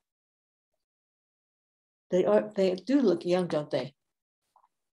consistent. They do look young, don't they?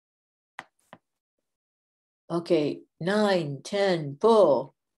 Okay, 9, 10,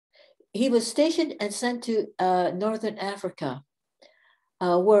 pull. He was stationed and sent to Northern Africa,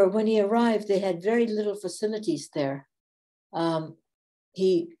 where when he arrived, they had very little facilities there.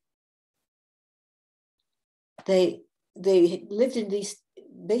 They lived in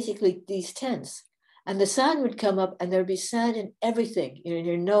these tents, and the sun would come up and there'd be sand in everything, in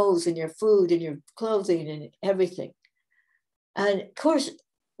your nose and your food and your clothing and everything. And of course,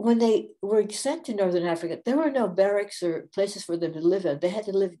 when they were sent to Northern Africa, there were no barracks or places for them to live in. They had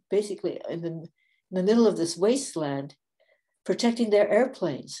to live basically in the middle of this wasteland, protecting their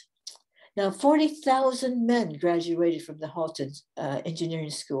airplanes. Now, 40,000 men graduated from the Halton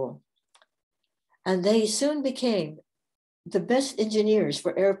Engineering School. And they soon became the best engineers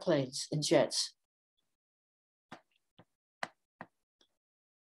for airplanes and jets.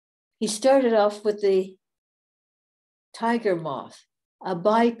 He started off with the Tiger Moth, a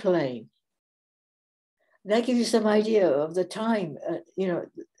biplane. That gives you some idea of the time.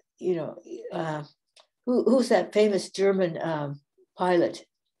 Who's that famous German pilot?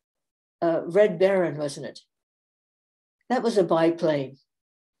 Red Baron, wasn't it? That was a biplane.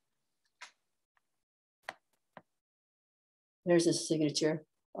 There's his signature.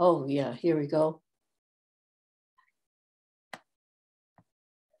 Oh yeah, here we go.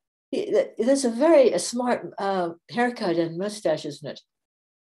 That's a smart haircut and mustache, isn't it?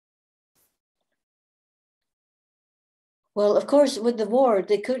 Well, of course, with the war,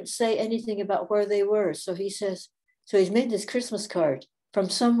 they couldn't say anything about where they were. So he says, so he's made this Christmas card from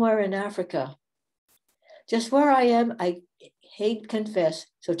somewhere in Africa. Just where I am, I hate confess.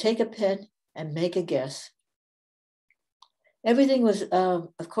 So take a pen and make a guess. Everything was,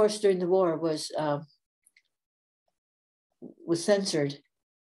 of course, during the war was censored.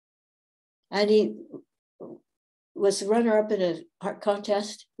 And he was runner-up in a art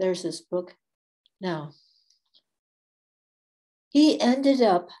contest. There's this book. Now, he ended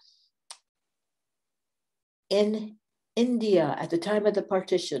up in India at the time of the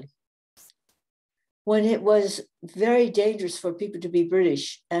partition, when it was very dangerous for people to be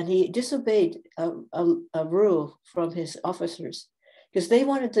British, and he disobeyed a rule from his officers because they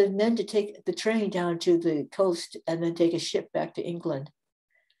wanted the men to take the train down to the coast and then take a ship back to England.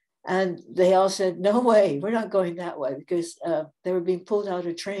 And they all said, no way, we're not going that way, because they were being pulled out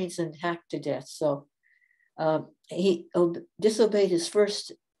of trains and hacked to death. So he disobeyed his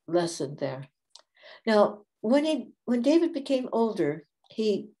first lesson there. Now, when David became older,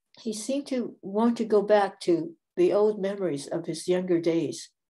 he seemed to want to go back to the old memories of his younger days.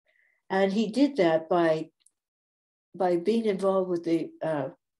 And he did that by being involved with the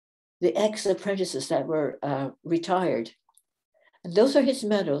ex-apprentices that were retired. And those are his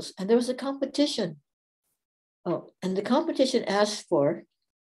medals. And there was a competition. Oh, and the competition asked for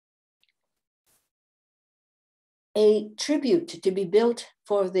a tribute to be built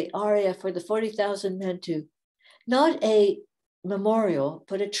for the RAF, for the 40,000 men, to not a memorial,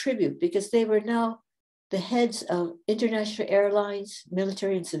 but a tribute, because they were now the heads of international airlines,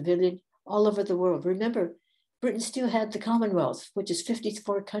 military and civilian, all over the world. Remember, Britain still had the Commonwealth, which is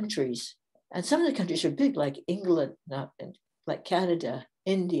 54 countries. And some of the countries are big, like England, like Canada,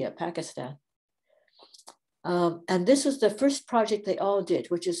 India, Pakistan. And this was the first project they all did,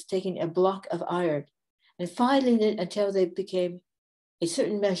 which is taking a block of iron and filing it until they became a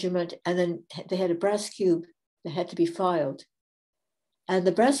certain measurement. And then they had a brass cube that had to be filed. And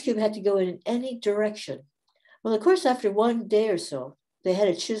the brass cube had to go in any direction. Well, of course, after one day or so, they had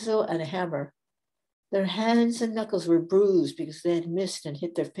a chisel and a hammer. Their hands and knuckles were bruised because they had missed and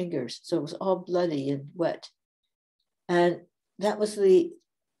hit their fingers. So it was all bloody and wet. And that was the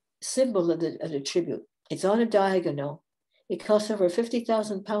symbol of the tribute. It's on a diagonal. It cost over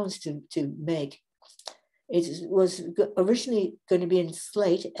 50,000 pounds to make. It was originally going to be in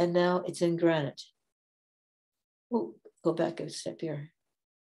slate, and now it's in granite. Oh, go back a step here.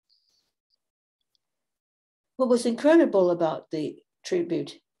 What was incredible about the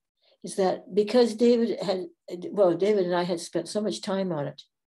tribute is that because David and I had spent so much time on it,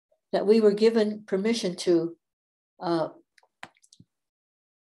 that we were given permission to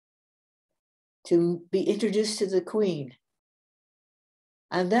be introduced to the Queen.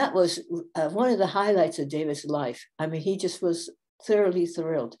 And that was one of the highlights of David's life. I mean, he just was thoroughly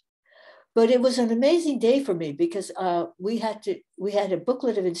thrilled. But it was an amazing day for me because we had a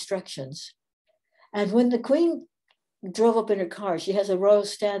booklet of instructions. And when the Queen drove up in her car, she has a royal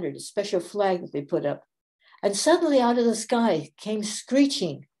standard, a special flag that they put up. And suddenly out of the sky came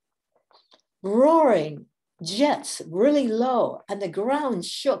screeching, roaring jets really low, and the ground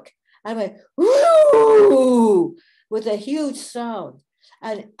shook. I went, whoo, with a huge sound.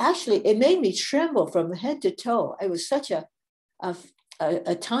 And actually, it made me tremble from head to toe. It was such a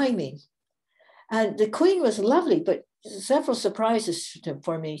timing. And the Queen was lovely, but several surprises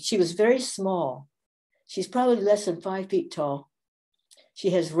for me. She was very small. She's probably less than 5 feet tall. She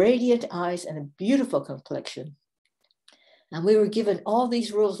has radiant eyes and a beautiful complexion. And we were given all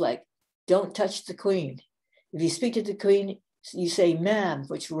these rules like, don't touch the Queen. If you speak to the Queen, you say ma'am,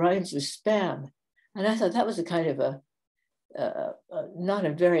 which rhymes with spam. And I thought that was a kind of not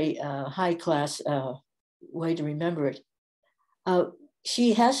a very high class way to remember it.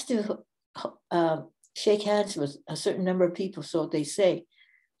 She has to shake hands with a certain number of people. So they say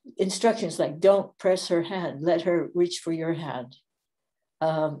instructions like, don't press her hand, let her reach for your hand.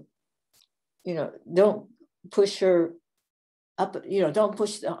 Don't push her up, don't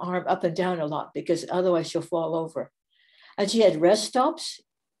push the arm up and down a lot because otherwise she'll fall over. And she had rest stops,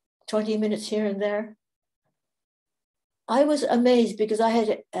 20 minutes here and there. I was amazed because I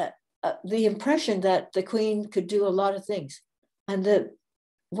had the impression that the Queen could do a lot of things. And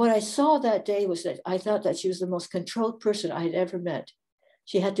what I saw that day was that I thought that she was the most controlled person I had ever met.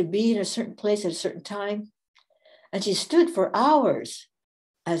 She had to be in a certain place at a certain time. And she stood for hours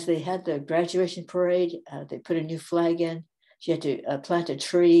as they had the graduation parade. They put a new flag in. She had to plant a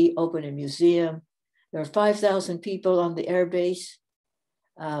tree, open a museum. There were 5,000 people on the air base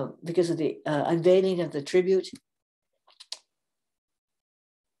because of the unveiling of the tribute.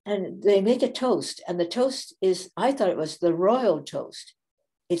 And they make a toast. And the toast is, I thought it was the royal toast.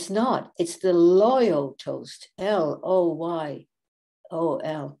 It's not. It's the loyal toast. Loyol.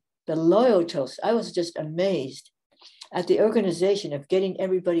 The loyal toast. I was just amazed at the organization of getting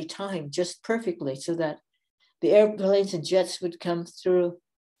everybody timed just perfectly so that the airplanes and jets would come through.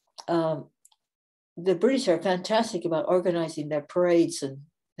 The British are fantastic about organizing their parades and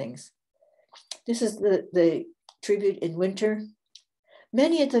things. This is the tribute in winter.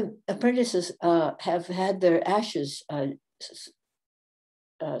 Many of the apprentices have had their ashes,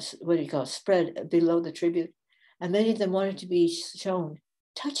 spread below the tribute. And many of them wanted to be shown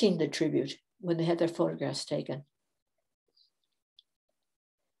touching the tribute when they had their photographs taken.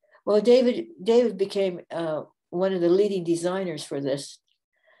 Well, David became one of the leading designers for this.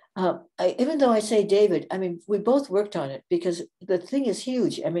 Even though I say David, I mean, we both worked on it because the thing is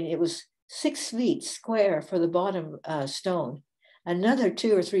huge. I mean, it was 6 feet square for the bottom stone, another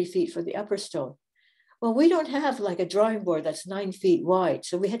 2 or 3 feet for the upper stone. Well, we don't have like a drawing board that's 9 feet wide.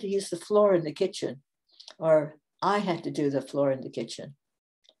 So we had to use the floor in the kitchen, or I had to do the floor in the kitchen.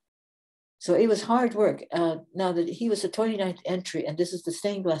 So it was hard work. Now that he was the 29th entry, and this is the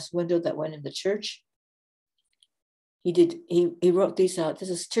stained glass window that went in the church. He wrote these out. This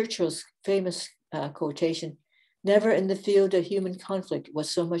is Churchill's famous quotation: "Never in the field of human conflict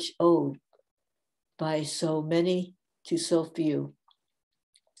was so much owed by so many to so few."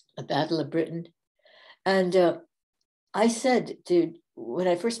 The Battle of Britain. And I said when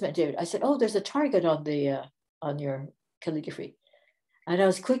I first met David, I said, "Oh, there's a target on your calligraphy." And I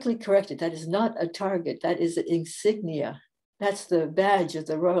was quickly corrected. That is not a target. That is an insignia. That's the badge of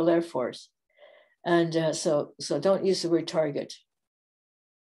the Royal Air Force. And so don't use the word target.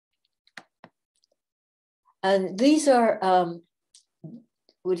 And these are,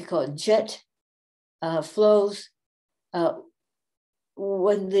 what do you call it, jet flows.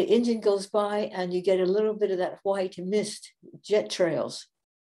 When the engine goes by and you get a little bit of that white mist, jet trails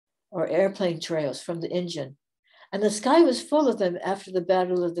or airplane trails from the engine. And the sky was full of them after the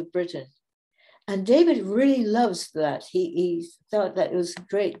Battle of the Britain. And David really loves that. He thought that it was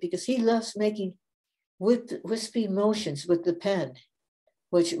great because he loves making wispy motions with the pen,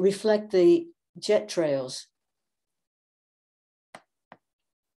 which reflect the jet trails.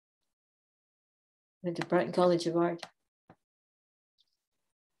 Went to Brighton College of Art.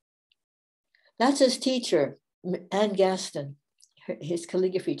 That's his teacher, Anne Gaston, his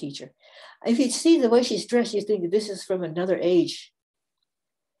calligraphy teacher. If you see the way she's dressed, you think this is from another age.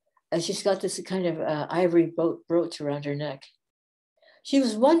 She's got this kind of ivory brooch around her neck. She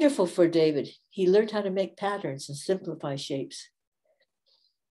was wonderful for David. He learned how to make patterns and simplify shapes.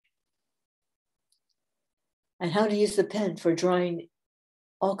 And how to use the pen for drawing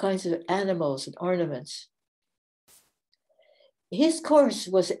all kinds of animals and ornaments. His course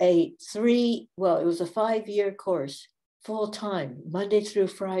was a 5-year course, full time, Monday through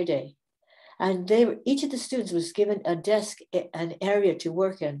Friday. And each of the students was given a desk, an area to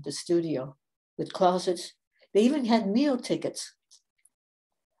work in, the studio, with closets. They even had meal tickets.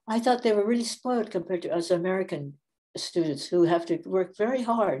 I thought they were really spoiled compared to us American students who have to work very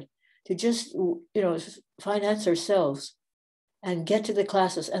hard to just, finance ourselves and get to the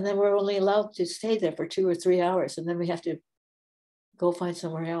classes. And then we're only allowed to stay there for 2 or 3 hours. And then we have to go find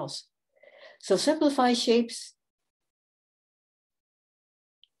somewhere else. So simplify shapes.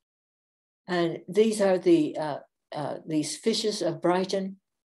 And these are these fishes of Brighton.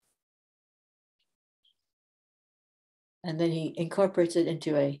 And then he incorporates it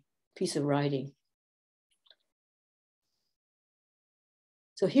into a piece of writing.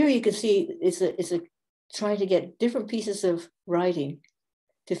 So here you can see it's a trying to get different pieces of writing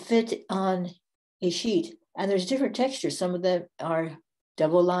to fit on a sheet. And there's different textures. Some of them are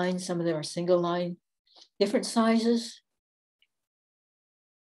double line, some of them are single line, different sizes.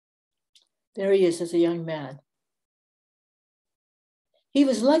 There he is as a young man. He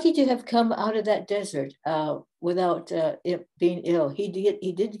was lucky to have come out of that desert without being ill. He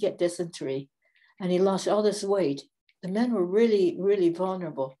did get dysentery and he lost all this weight. The men were really, really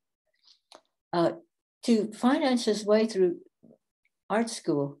vulnerable. To finance his way through art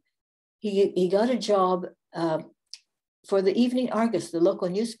school, he got a job for the Evening Argus, the local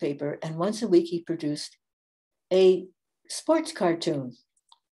newspaper, and once a week he produced a sports cartoon.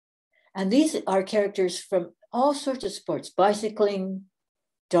 And these are characters from all sorts of sports: bicycling,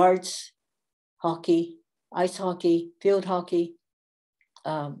 darts, hockey, ice hockey, field hockey,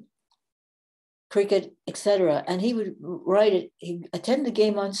 cricket, etc. And he would write it. He'd attend the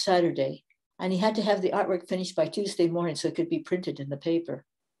game on Saturday, and he had to have the artwork finished by Tuesday morning so it could be printed in the paper.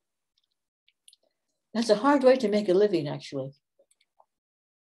 That's a hard way to make a living, actually.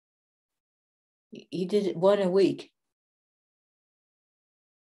 He did it 1 a week.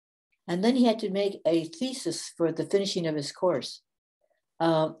 And then he had to make a thesis for the finishing of his course.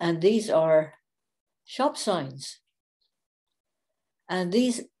 And these are shop signs. And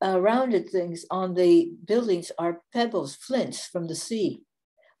these rounded things on the buildings are pebbles, flints from the sea,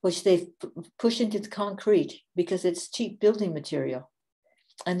 which they push into the concrete because it's cheap building material.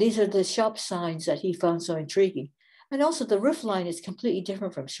 And these are the shop signs that he found so intriguing. And also the roof line is completely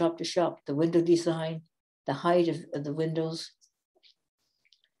different from shop to shop. The window design, the height of the windows.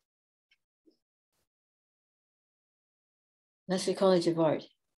 Nancy College of Art.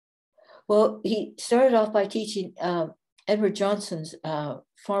 Well, he started off by teaching Edward Johnson's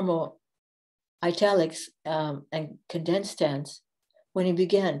formal italics and condensed stands when he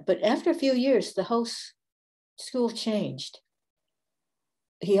began. But after a few years, the whole school changed.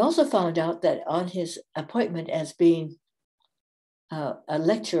 He also found out that on his appointment as being a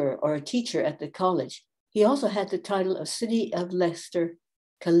lecturer or a teacher at the college, he also had the title of City of Leicester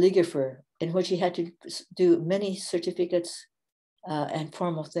calligrapher, in which he had to do many certificates and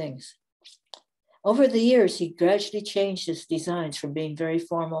formal things. Over the years, he gradually changed his designs from being very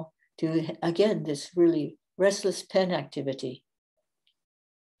formal to, again, this really restless pen activity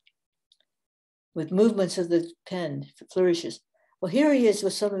with movements of the pen, flourishes. Well, here he is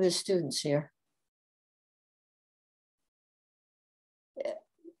with some of his students here.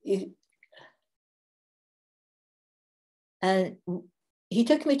 And he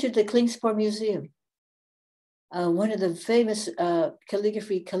took me to the Klingspor Museum, one of the famous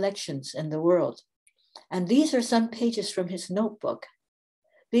calligraphy collections in the world. And these are some pages from his notebook.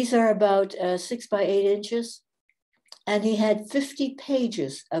 These are about 6 by 8 inches. And he had 50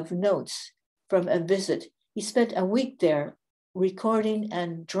 pages of notes from a visit. He spent a week there recording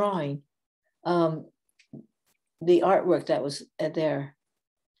and drawing the artwork that was there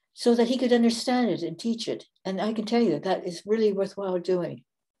so that he could understand it and teach it. And I can tell you that is really worthwhile doing.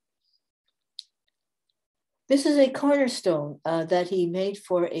 This is a cornerstone that he made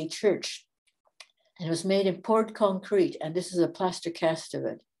for a church. And it was made in poured concrete, and this is a plaster cast of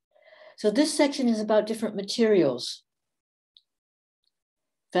it. So this section is about different materials.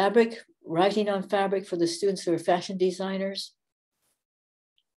 Fabric, writing on fabric for the students who are fashion designers.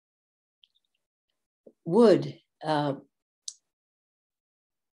 Wood. Can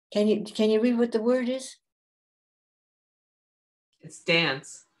you read what the word is? It's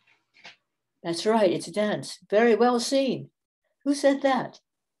dance. That's right, it's dance. Very well seen. Who said that?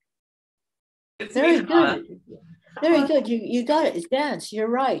 It's Very me, good. Very good. You got it. It's dance. You're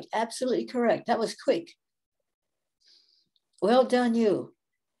right. Absolutely correct. That was quick. Well done, you.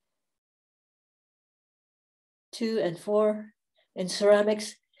 2 and 4 in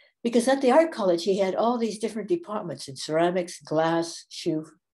ceramics. Because at the art college, he had all these different departments in ceramics, glass, shoe,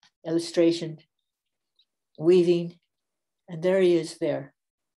 illustration, weaving. And there he is there.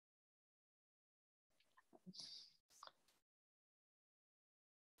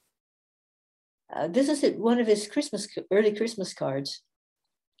 This is one of his early Christmas cards.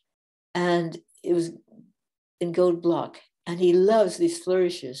 And it was in gold block. And he loves these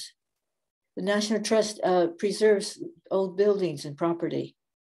flourishes. The National Trust preserves old buildings and property.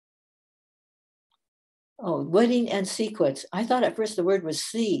 Oh, wedding and sequence. I thought at first the word was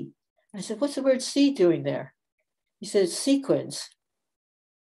C. I said, what's the word C doing there? He said, sequence.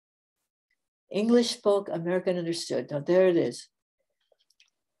 English spoke, American understood. Now there it is.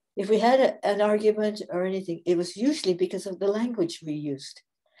 If we had an argument or anything, it was usually because of the language we used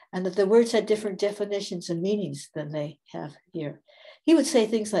and that the words had different definitions and meanings than they have here. He would say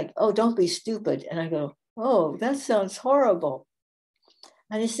things like, oh, don't be stupid. And I go, oh, that sounds horrible.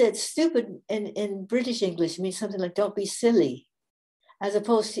 And he said stupid in British English means something like don't be silly. As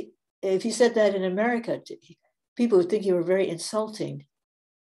opposed to, if you said that in America, people would think you were very insulting.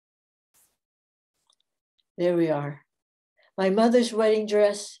 There we are. My mother's wedding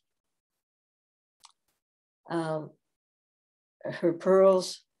dress, her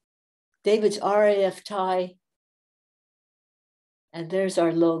pearls, David's RAF tie, and there's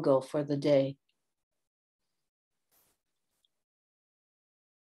our logo for the day.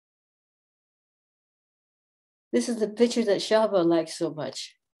 This is the picture that Shaba likes so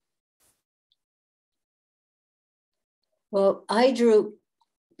much. Well, I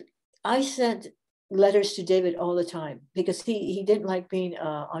sent letters to David all the time because he didn't like being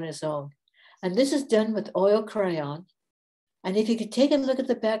on his own. And this is done with oil crayon. And if you could take a look at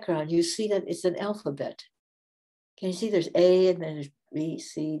the background, you see that it's an alphabet. Can you see there's A and then there's B,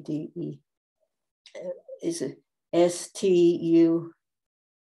 C, D, E. Is it S, T, U?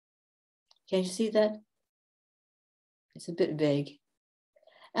 Can you see that? It's a bit vague.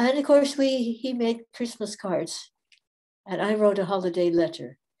 And of course, he made Christmas cards and I wrote a holiday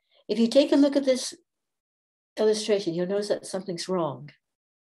letter. If you take a look at this illustration, you'll notice that something's wrong.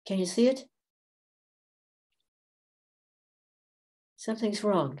 Can you see it? Something's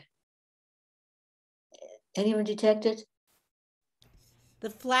wrong. Anyone detect it? The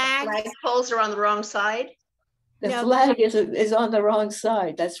flag. Flag poles are on the wrong side. The flag is on the wrong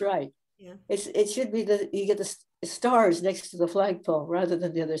side. That's right. Yeah. It should be you get the stars next to the flagpole rather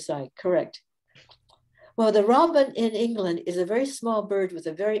than the other side. Correct. Well, the robin in England is a very small bird with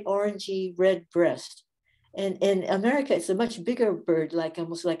a very orangey red breast. And in America, it's a much bigger bird, like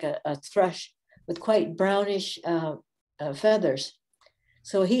almost like a thrush with quite brownish feathers.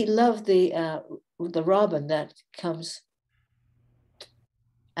 So he loved the robin that comes.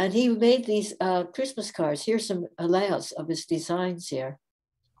 And he made these Christmas cards. Here's some layouts of his designs here.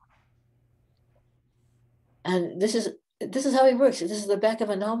 And this is how he works. This is the back of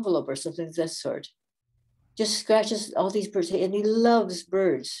an envelope or something of that sort. Just scratches all these birds. And he loves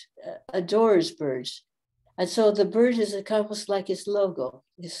birds, adores birds. And so the bird is almost like his logo.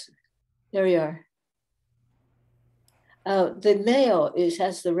 There we are. The male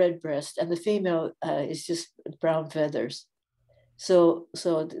has the red breast and the female is just brown feathers. So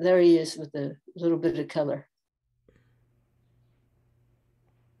there he is with a little bit of color.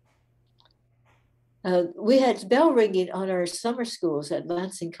 We had bell ringing on our summer schools at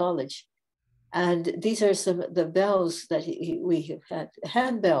Lansing College. And these are some of the bells that we had,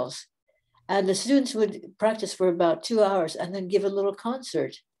 hand bells. And the students would practice for about 2 hours and then give a little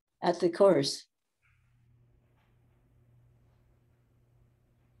concert at the course.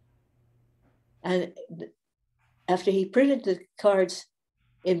 And after he printed the cards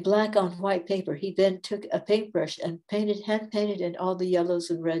in black on white paper, he then took a paintbrush and hand painted in all the yellows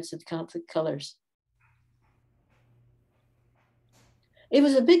and reds and conflict colors. It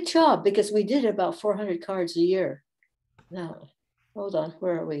was a big job because we did about 400 cards a year. Now, hold on,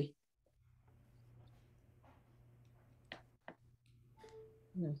 where are we?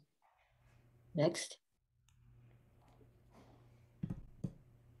 Next.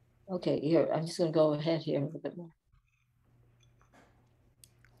 Okay, here, I'm just going to go ahead here a little bit more.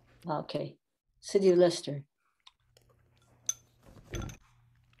 Okay, City of Leicester.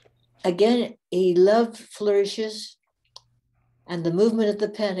 Again, he loved flourishes and the movement of the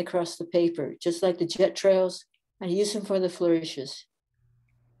pen across the paper, just like the jet trails, and he used them for the flourishes.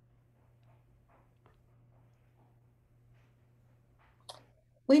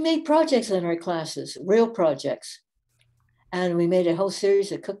 We made projects in our classes, real projects. And we made a whole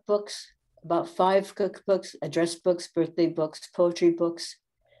series of cookbooks, about 5 cookbooks, address books, birthday books, poetry books,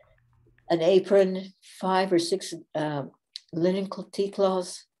 an apron, 5 or 6 linen tea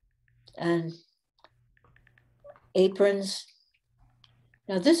cloths, and aprons.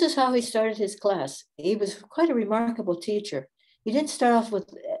 Now, this is how he started his class. He was quite a remarkable teacher. He didn't start off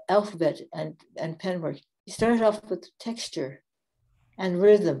with alphabet and pen work. He started off with texture and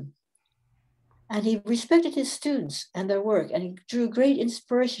rhythm. And he respected his students and their work, and he drew great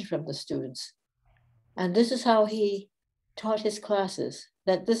inspiration from the students. And this is how he taught his classes.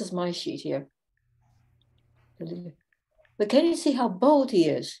 This is my sheet here. But can you see how bold he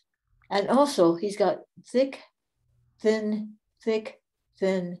is? And also, he's got thick, thin, thick,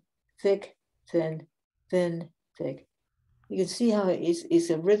 thin, thick, thin, thin, thick. You can see how it's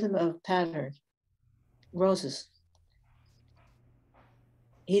a rhythm of pattern. Roses.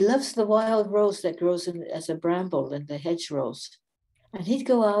 He loves the wild rose that grows as a bramble in the hedgerows. And he'd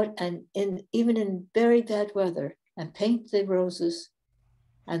go out and even in very bad weather and paint the roses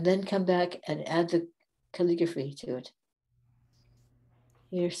and then come back and add the calligraphy to it.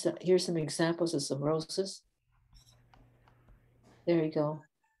 Here's some examples of some roses. There you go.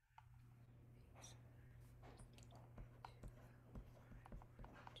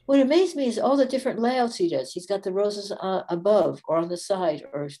 What amazed me is all the different layouts he does. He's got the roses above or on the side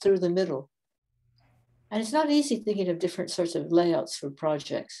or through the middle. And it's not easy thinking of different sorts of layouts for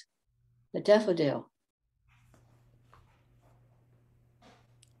projects. The daffodil.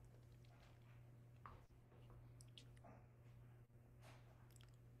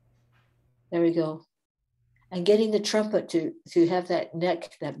 There we go. And getting the trumpet to have that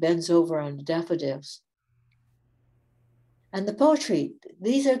neck that bends over on the daffodils. And the poetry,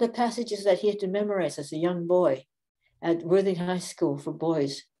 these are the passages that he had to memorize as a young boy at Worthing High School for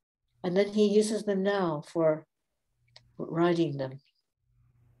boys. And then he uses them now for writing them.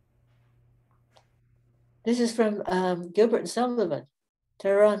 This is from Gilbert and Sullivan.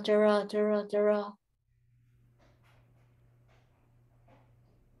 Ta-ra, ta-ra, ta-ra, ta-ra.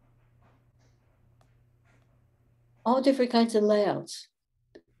 All different kinds of layouts.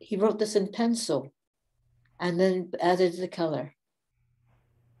 He wrote this in pencil and then added the color.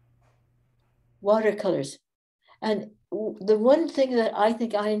 Watercolors. And the one thing that I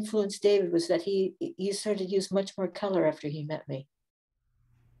think I influenced David was that he started to use much more color after he met me.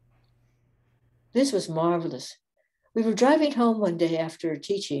 This was marvelous. We were driving home one day after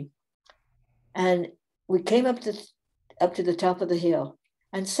teaching, and we came up to the top of the hill,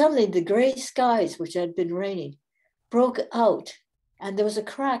 and suddenly the gray skies, which had been raining, broke out, and there was a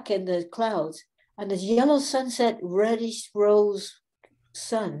crack in the clouds, and this yellow sunset, reddish rose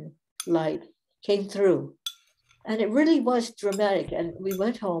sunlight came through. And it really was dramatic. And we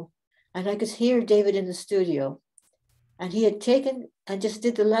went home and I could hear David in the studio. And he had taken and just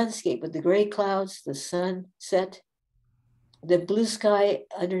did the landscape with the gray clouds, the sunset, the blue sky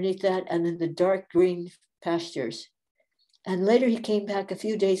underneath that, and then the dark green pastures. And later he came back a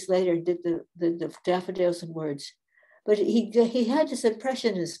few days later and did the daffodils and words. But he had this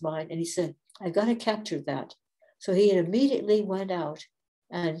impression in his mind and he said, I got to capture that. So he immediately went out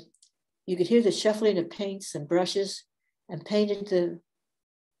and you could hear the shuffling of paints and brushes and painted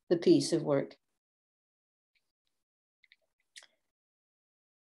the piece of work.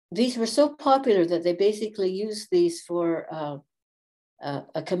 These were so popular that they basically used these for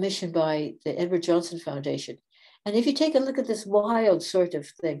a commission by the Edward Johnson Foundation. And if you take a look at this wild sort of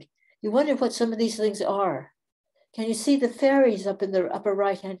thing, you wonder what some of these things are. Can you see the fairies up in the upper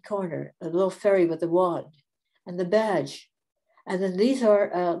right-hand corner, a little fairy with a wand and the badge? And then these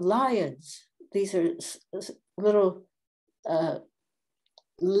are lions. These are little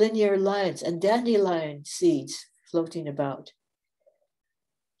linear lines and dandelion seeds floating about.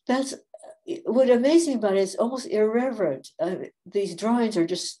 That's what amazed me about it is almost irreverent. These drawings are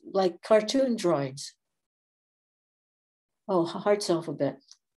just like cartoon drawings. Oh, Heart's alphabet.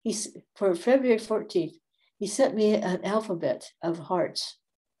 For February 14th, he sent me an alphabet of hearts,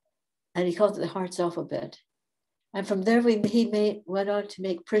 and he called it the Heart's alphabet. And from there, he went on to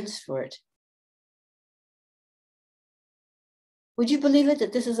make prints for it. Would you believe it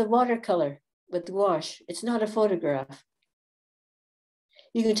that this is a watercolor with gouache? It's not a photograph.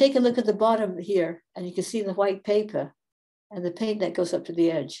 You can take a look at the bottom here and you can see the white paper and the paint that goes up to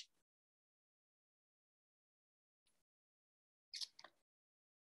the edge.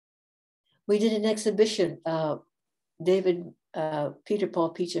 We did an exhibition, David, Peter, Paul,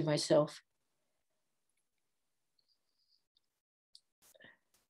 Peach, and myself.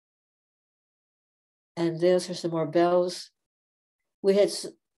 And those are some more bells. We had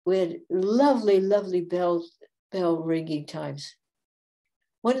lovely, lovely bell ringing times.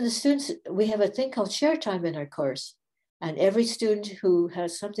 One of the students, we have a thing called share time in our course. And every student who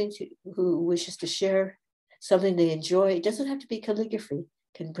has something who wishes to share something they enjoy, it doesn't have to be calligraphy,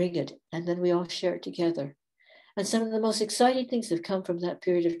 can bring it. And then we all share it together. And some of the most exciting things have come from that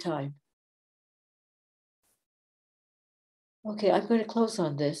period of time. Okay, I'm going to close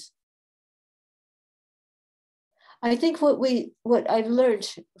on this. I think what I've learned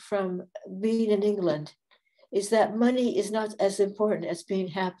from being in England is that money is not as important as being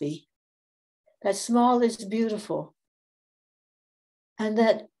happy, that small is beautiful, and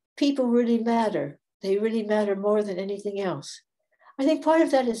that people really matter. They really matter more than anything else. I think part of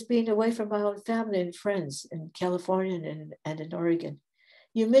that is being away from my own family and friends in California and in Oregon.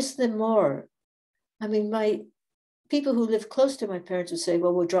 You miss them more. I mean, my people who live close to my parents would say,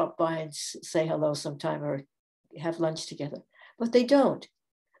 well, we'll drop by and say hello sometime or have lunch together, but they don't.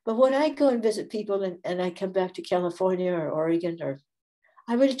 But when I go and visit people and I come back to California or Oregon, or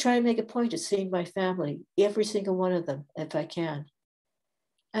I really try to make a point of seeing my family, every single one of them, if I can.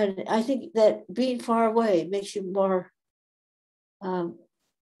 And I think that being far away makes you more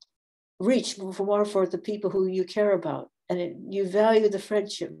reach more for the people who you care about, and you value the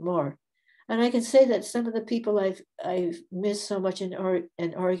friendship more. And I can say that some of the people I've missed so much in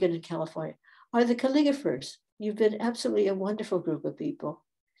Oregon and California are the calligraphers. You've been absolutely a wonderful group of people.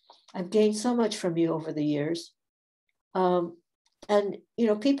 I've gained so much from you over the years. And, you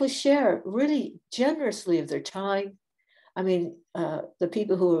know, people share really generously of their time. I mean, the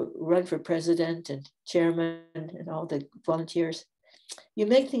people who run for president and chairman and all the volunteers, you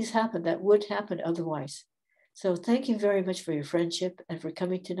make things happen that would happen otherwise. So thank you very much for your friendship and for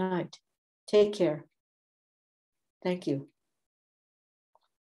coming tonight. Take care. Thank you.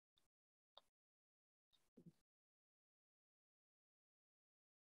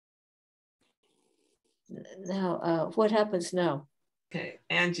 Now, what happens now? Okay,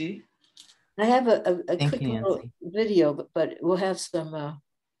 Angie. I have a quick little video, but we'll have some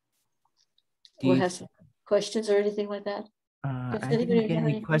questions or anything like that. I didn't get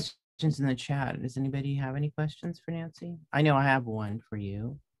any questions in the chat. Does anybody have any questions for Nancy? I know I have one for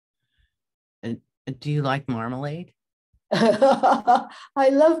you. Do you like marmalade? I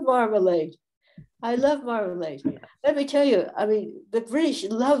love marmalade. I love marmalade. Let me tell you, I mean, the British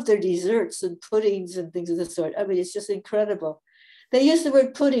love their desserts and puddings and things of this sort. I mean, it's just incredible. They use the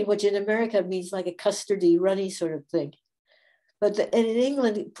word pudding, which in America means like a custardy, runny sort of thing. But in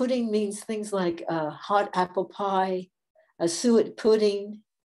England, pudding means things like hot apple pie, a suet pudding,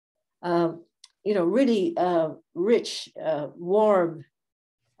 you know, really rich, warm,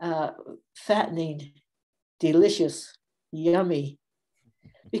 fattening, delicious, yummy.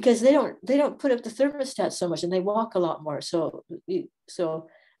 Because they don't put up the thermostat so much and they walk a lot more. So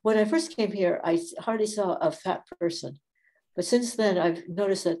when I first came here, I hardly saw a fat person. But since then, I've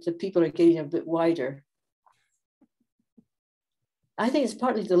noticed that the people are getting a bit wider. I think it's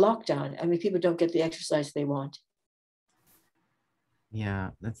partly the lockdown. I mean, people don't get the exercise they want.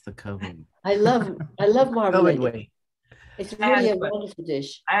 Yeah, that's the COVID. I love marmalade. COVID way. It's really a wonderful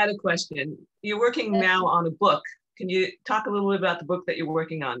dish. I had a question. You're working now on a book. Can you talk a little bit about the book that you're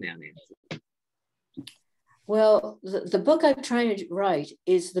working on now, Nancy? Well, the book I'm trying to write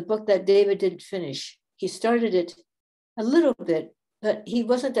is the book that David didn't finish. He started it a little bit, but he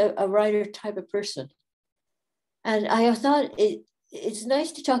wasn't a writer type of person. And I thought it's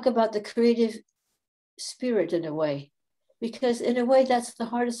nice to talk about the creative spirit in a way, because in a way, that's the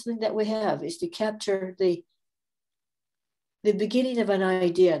hardest thing that we have, is to capture the beginning of an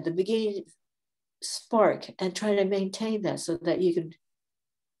idea, the beginning spark, and try to maintain that so that you can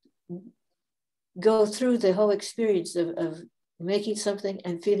go through the whole experience of making something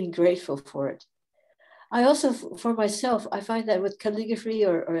and feeling grateful for it. I also, for myself, I find that with calligraphy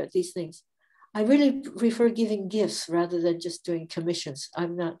or these things, I really prefer giving gifts rather than just doing commissions.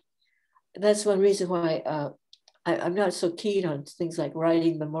 That's one reason why I'm not so keen on things like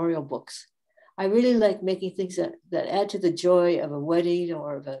writing memorial books. I really like making things that add to the joy of a wedding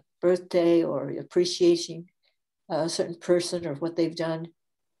or of a birthday or appreciating a certain person or what they've done.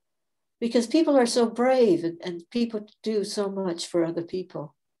 Because people are so brave and people do so much for other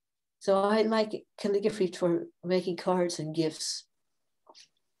people. So I like calligraphy for making cards and gifts.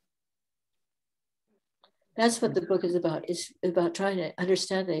 That's what the book is about. It's about trying to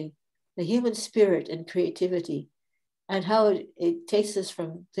understand the human spirit and creativity, and how it takes us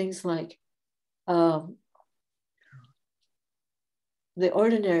from things like the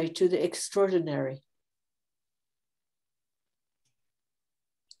ordinary to the extraordinary.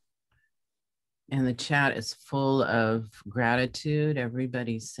 And the chat is full of gratitude.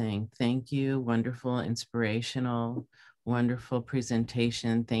 Everybody's saying thank you, wonderful, inspirational, wonderful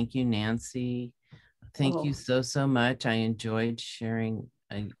presentation. Thank you, Nancy. Thank you so much. I enjoyed sharing,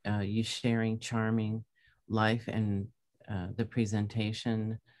 you sharing charming life and the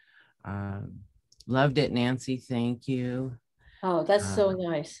presentation. Loved it, Nancy. Thank you. Oh, that's so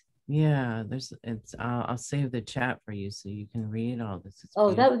nice. Yeah, I'll save the chat for you so you can read all this. It's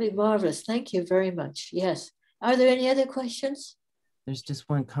beautiful. That would be marvelous. Thank you very much. Yes. Are there any other questions? There's just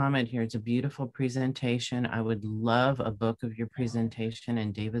one comment here. It's a beautiful presentation. I would love a book of your presentation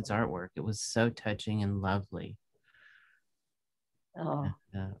and David's artwork. It was so touching and lovely. Oh.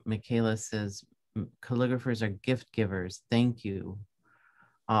 Michaela says, calligraphers are gift givers. Thank you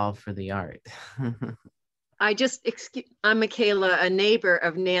all for the art. I'm Michaela, a neighbor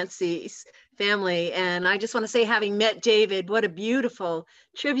of Nancy's family. And I just want to say, having met David, what a beautiful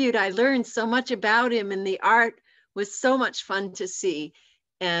tribute. I learned so much about him, and the art was so much fun to see.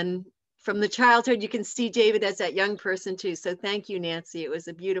 And from the childhood, you can see David as that young person too. So thank you, Nancy. It was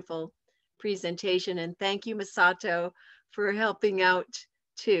a beautiful presentation. And thank you, Masato, for helping out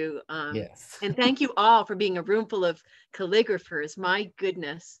too. Yes. And thank you all for being a room full of calligraphers. My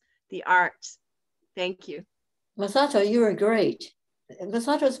goodness, the art. Thank you. Masato, you were great.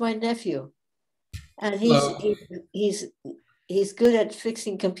 Masato's my nephew, and he's good at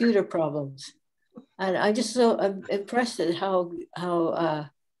fixing computer problems. And I'm just so impressed at how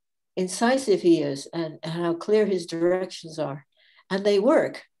incisive he is, and how clear his directions are, and they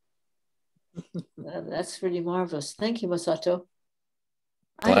work. That's really marvelous. Thank you, Masato.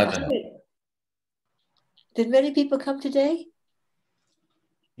 Did many people come today?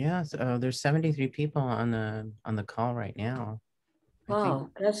 Yes, there's 73 people on the call right now. Wow,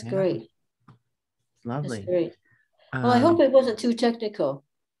 that's great. Lovely. That's great. Well, I hope it wasn't too technical.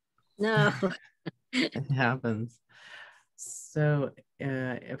 No. It happens. So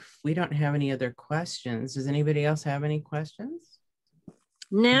if we don't have any other questions, does anybody else have any questions?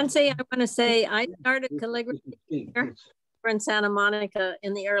 Nancy, I want to say I started calligraphy here in Santa Monica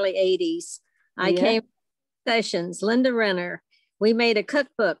in the early 80s. I came to sessions, Linda Renner. We made a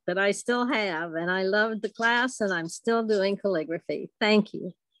cookbook that I still have, and I loved the class, and I'm still doing calligraphy. Thank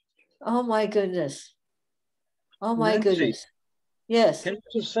you. Oh my goodness. Oh my goodness. Yes. Can I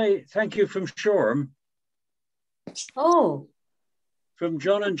just say thank you from Shoreham? Oh. From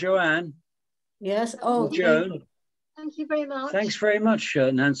John and Joanne. Yes. Oh, Joan. Thank you very much. Thanks very much,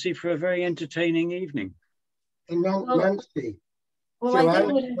 Nancy, for a very entertaining evening. And Nancy,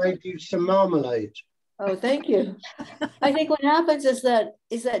 Joanne made you some marmalade. Oh, thank you. I think what happens is that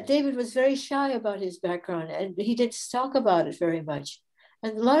David was very shy about his background, and he didn't talk about it very much.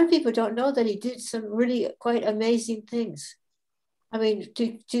 And a lot of people don't know that he did some really quite amazing things. I mean,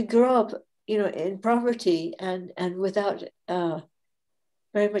 to grow up, in poverty and without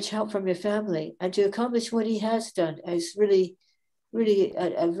very much help from your family, and to accomplish what he has done as really, really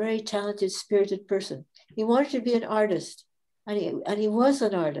a very talented, spirited person. He wanted to be an artist, and he was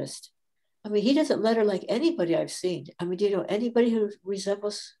an artist. I mean, he doesn't letter like anybody I've seen. I mean, do you know anybody who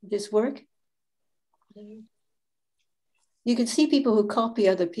resembles his work? You can see people who copy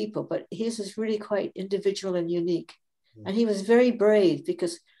other people, but his is really quite individual and unique. And he was very brave,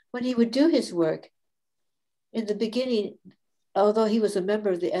 because when he would do his work, in the beginning, although he was a member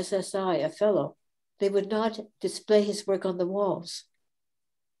of the SSI, a fellow, they would not display his work on the walls.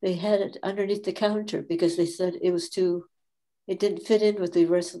 They had it underneath the counter because they said it didn't fit in with the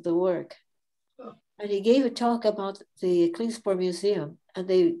rest of the work. And he gave a talk about the Klingspor Museum, and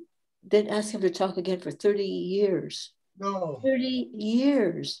they didn't ask him to talk again for 30 years. No. 30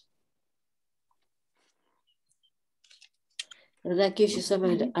 years. And that gives you some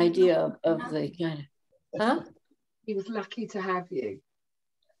idea of the kind of, huh? He was lucky to have you.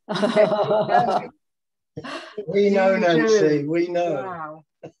 We know, Nancy, we know. Wow.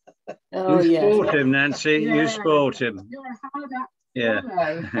 Oh, you yes. sport him, Nancy. Yeah. You sport him. Yeah.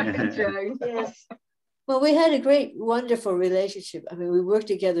 Yes. Well, we had a great, wonderful relationship. I mean, we worked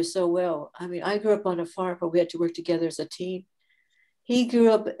together so well. I mean, I grew up on a farm where we had to work together as a team. He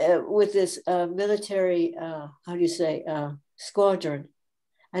grew up with this military, squadron.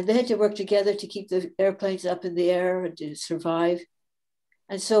 And they had to work together to keep the airplanes up in the air and to survive.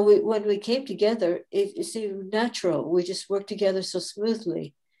 And so when we came together, it seemed natural. We just worked together so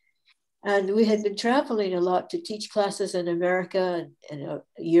smoothly. And we had been traveling a lot to teach classes in America and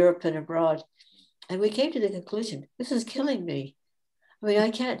Europe and abroad. And we came to the conclusion, this is killing me. I mean,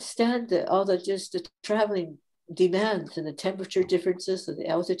 I can't stand just the traveling demands and the temperature differences and the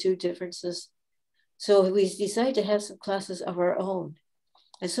altitude differences. So we decided to have some classes of our own.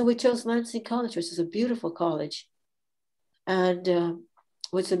 And so we chose Lansing College, which is a beautiful college. And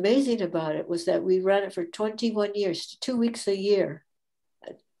what's amazing about it was that we ran it for 21 years, 2 weeks a year.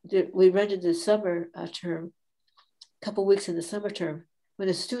 We rented the summer term, a couple of weeks in the summer term when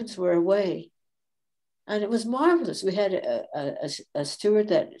the students were away. And it was marvelous. We had a steward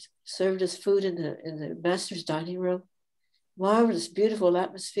that served us food in the master's dining room. Marvelous, beautiful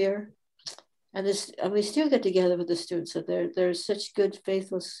atmosphere. And we still get together with the students. So they're such good,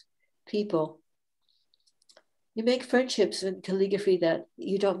 faithful people. You make friendships in calligraphy that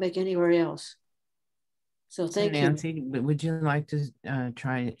you don't make anywhere else. So thank you. Nancy, would you like to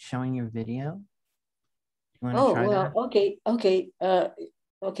try showing your video? Oh, well, that? Okay.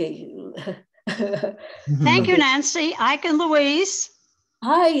 Thank you, Nancy. Ike and Louise.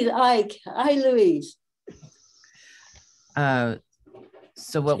 Hi, Ike. Hi, Louise.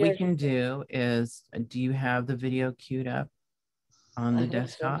 So what we can do is, do you have the video queued up on the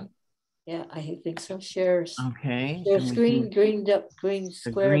desktop? So. Yeah, I think so. Shares. Okay. Share screen, green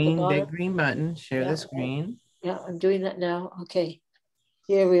square at the bottom. Big green button. Share the screen. Yeah, I'm doing that now. Okay.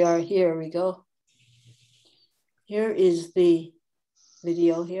 Here we are. Here we go. Here is the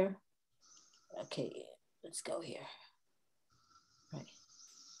video here. Okay, let's go here. Right.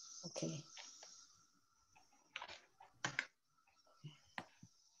 Okay.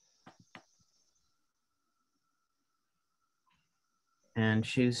 And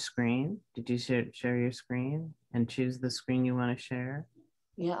choose screen. Did you share your screen? And choose the screen you want to share?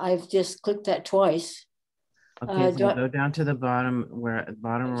 Yeah, I've just clicked that twice. Okay, so go down to the bottom where at the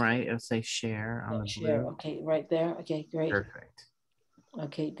bottom right, it'll say share on the share. blue. Okay, right there. Okay, great. Perfect.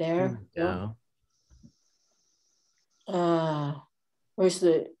 Okay, there. Go. Where's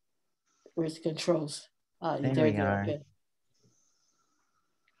the controls? There we are. Good.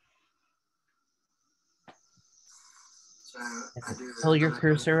 Pull your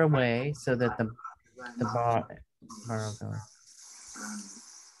cursor away so that the bar will go.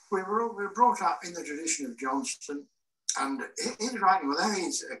 We were brought up in the tradition of Johnston, and his writing, although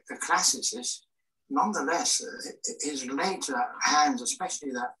he's a classicist, nonetheless, his later hands,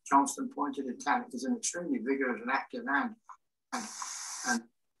 especially that Johnston pointed italic, is an extremely vigorous and active hand,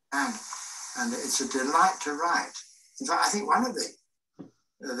 and it's a delight to write. In fact, I think one of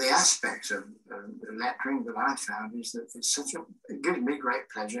the aspects of lettering that I found is that it gives me great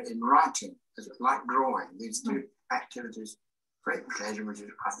pleasure in writing, like drawing. These two activities, great pleasure, which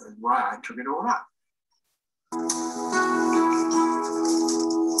is why I took it all up.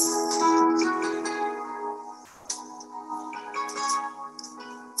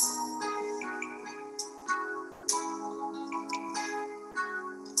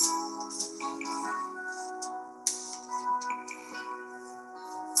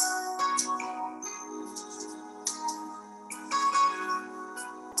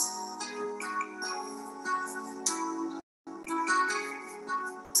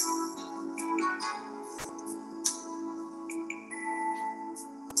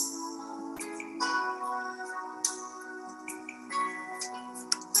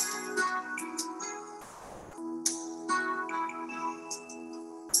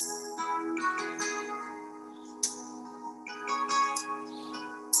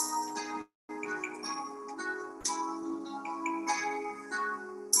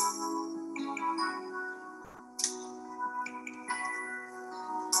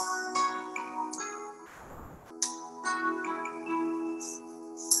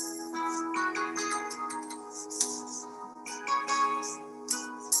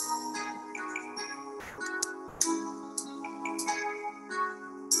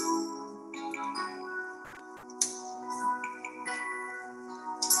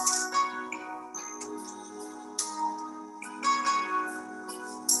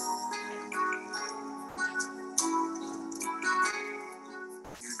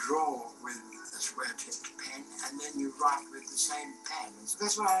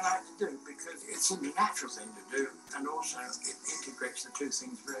 That's what I like to do, because it seems a natural thing to do, and also it integrates the two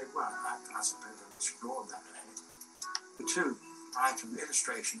things very well. I suppose I've explored that a little. The two items,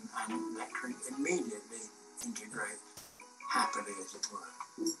 illustration and lettering, immediately integrate happily, as it were.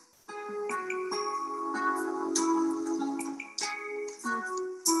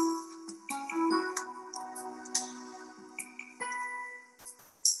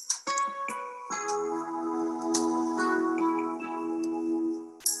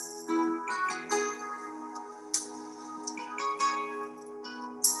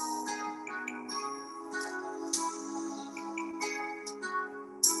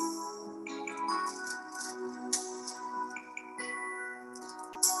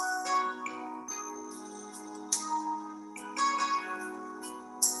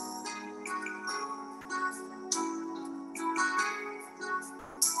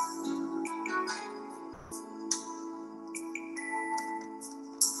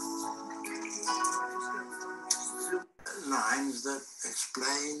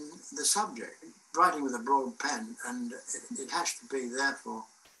 explain the subject. Writing with a broad pen, and it has to be therefore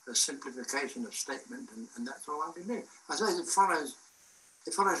a simplification of statement, and that's all I'm doing. I suppose it follows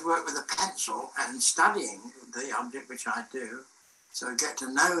work with a pencil and studying the object, which I do, so I get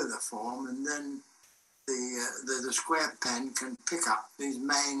to know the form, and then the square pen can pick up these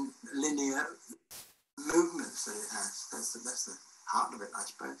main linear movements that it has. That's the heart of it, I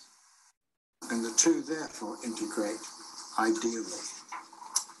suppose. And the two therefore integrate ideally.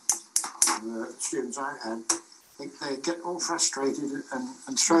 The students I had, they get all frustrated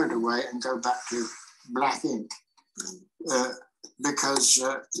and throw it away and go back to black ink. Because,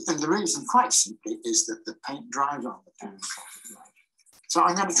 and the reason quite simply is that the paint dries on the pen. So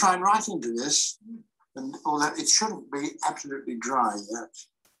I'm going to try and write into this, and although it shouldn't be absolutely dry yet.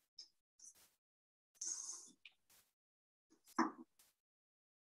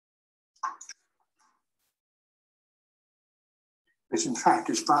 Which in fact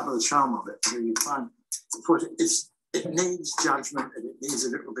is part of the charm of it. So you find, of course, it needs judgment and it needs a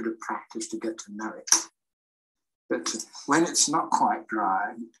little bit of practice to get to know it. But when it's not quite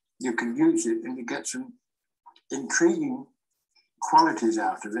dry, you can use it and you get some intriguing qualities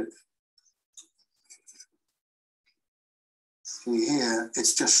out of it. See here,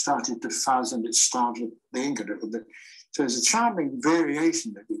 it's just started to fuzz and it's started the ink a little bit. So there's a charming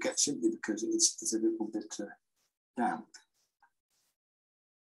variation that you get simply because it's a little bit damp.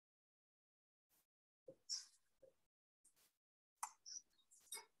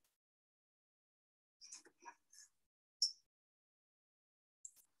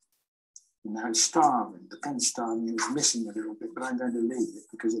 Now it's starving. The pen starving is missing a little bit, but I'm going to leave it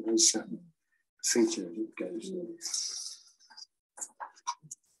because it has certain features it goes.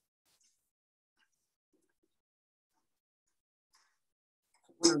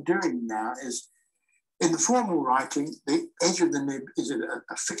 What I'm doing now is, in the formal writing, the edge of the nib is at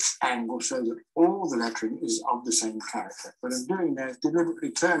a fixed angle so that all the lettering is of the same character. What I'm doing now is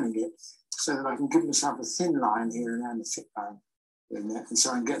deliberately turning it so that I can give myself a thin line here and a thick line in there, and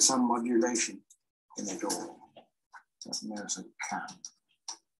so I can get some modulation in it all. As near as I can.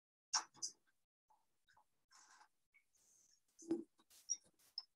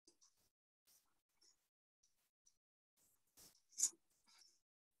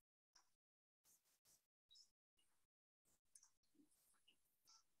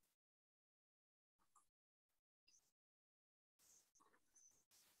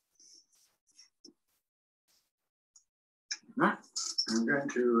 Right. I'm going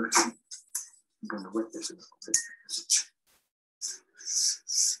to wet this a little bit.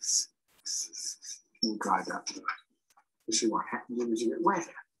 And dry it up. You see what happens if it's a bit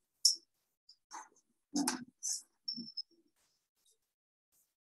wetter.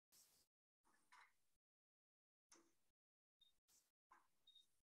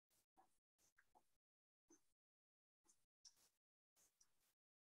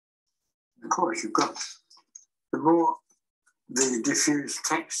 Of course, you've got the more the diffused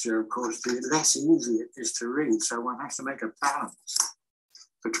texture, of course, the less easy it is to read. So one has to make a balance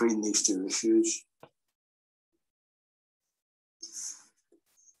between these two issues.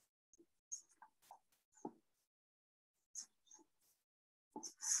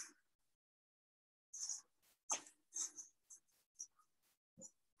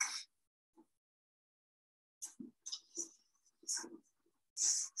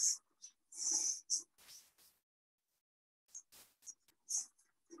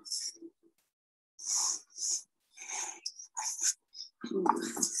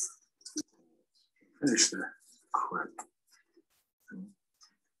 Finish the quote.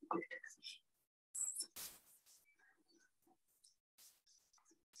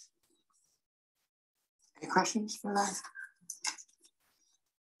 Any questions for that? Is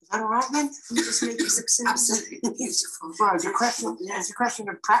that all right then? You just make it succinct. Absolutely beautiful. Well, it's a question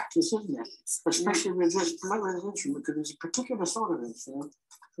of practice, isn't it? Especially with this instrument, because it's a particular sort of instrument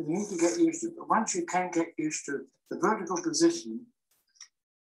that you need to get used to. But once you can get used to the vertical position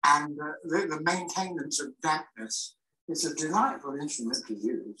and the maintenance of dampness, it's a delightful instrument to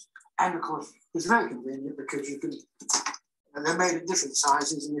use. And of course, it's very convenient because you can, they're made of different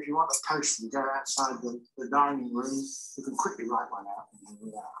sizes, and if you want a post to go outside the dining room, you can quickly write one out. And here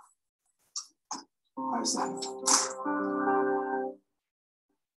we are. How's that?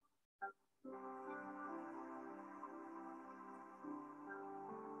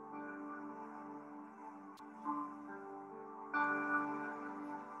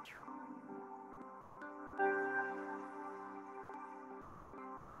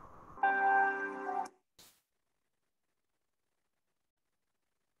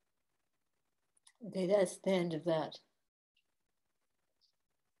 Okay, that's the end of that.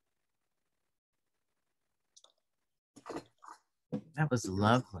 That was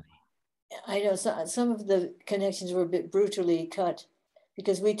lovely. I know some of the connections were a bit brutally cut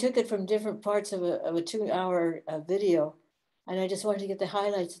because we took it from different parts of a 2-hour video. And I just wanted to get the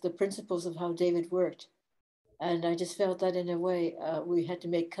highlights of the principles of how David worked. And I just felt that in a way, we had to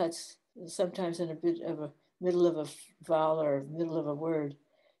make cuts sometimes in a bit of a middle of a vowel or middle of a word.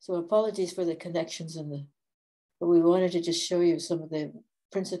 So apologies for the connections but we wanted to just show you some of the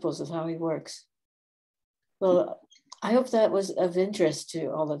principles of how he works. Well, I hope that was of interest to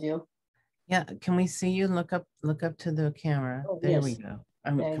all of you. Yeah, can we see you? Look up to the camera. Oh, there yes. We go.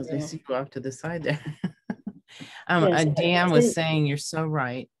 Because I see you off to the side there. Yes, Dan was saying, you're so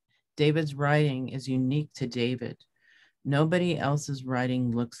right. David's writing is unique to David. Nobody else's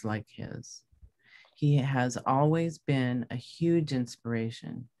writing looks like his. He has always been a huge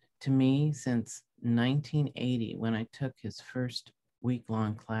inspiration to me since 1980 when I took his first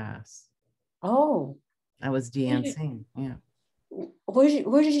week-long class. Oh. I was dancing, yeah. Where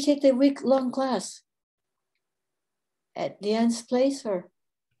did you take the week-long class? At Deanne's place or?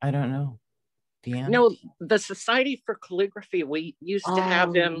 I don't know. Deanne? No, the Society for Calligraphy, we used to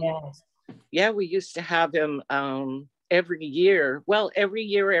have him. Yes. Yeah, we used to have him every year. Well,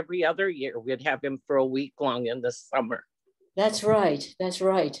 every other year, we'd have him for a week long in the summer. That's right. That's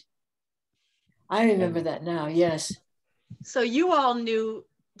right. I remember that now. Yes. So you all knew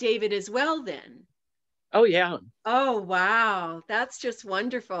David as well then? Oh, yeah. Oh, wow. That's just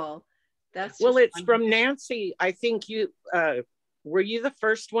wonderful. That's well, just it's wonderful. From Nancy. I think you, were you the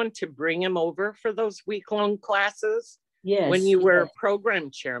first one to bring him over for those week-long classes? Yes. When you were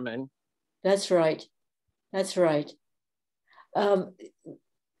program chairman. That's right. That's right.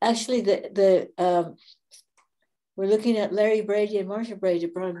 Actually, we're looking at Larry Brady and Marsha Brady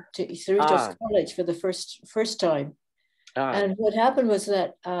brought him to Cerritos College for the first time. And what happened was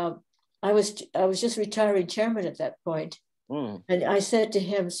that I was just retiring chairman at that point. And I said to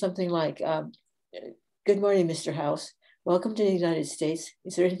him something like, good morning, Mr. House. Welcome to the United States.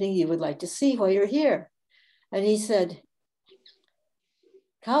 Is there anything you would like to see while you're here? And he said,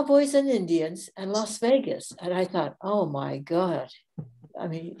 Cowboys and Indians and Las Vegas. And I thought, oh my God. I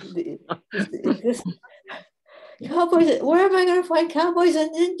mean, this cowboys, where am I going to find cowboys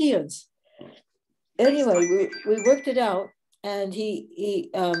and Indians? Anyway, we worked it out, and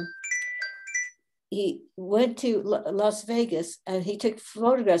he went to Las Vegas and he took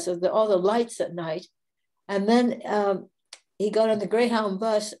photographs of all the lights at night. And then he got on the Greyhound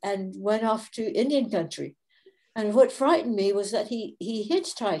bus and went off to Indian country. And what frightened me was that he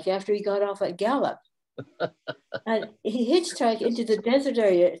hitchhiked after he got off at Gallup. And he hitchhiked into the desert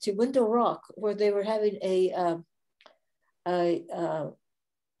area to Window Rock, where they were having a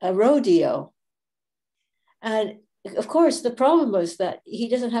rodeo. And of course, the problem was that he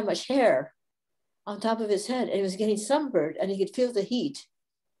doesn't have much hair on top of his head, and he was getting sunburned, and he could feel the heat.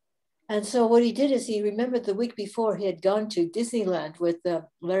 And so what he did is he remembered the week before he had gone to Disneyland with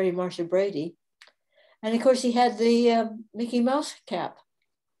Larry and Marsha Brady. And of course, he had the Mickey Mouse cap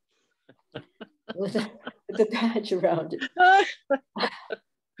with the badge around it.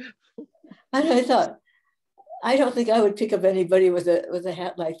 And I thought, I don't think I would pick up anybody with a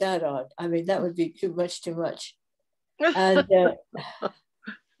hat like that on. I mean, that would be too much. And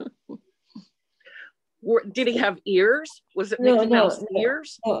did he have ears? Was it Mickey Mouse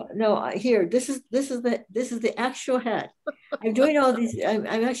ears? No. Here, this is the actual hat. I'm doing all these. I'm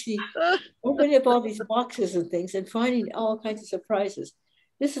actually opening up all these boxes and things and finding all kinds of surprises.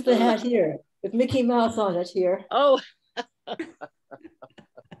 This is the hat here with Mickey Mouse on it here. Oh.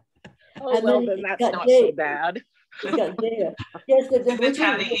 Oh, and well, then that's not so bad. He got Data. Yes, didn't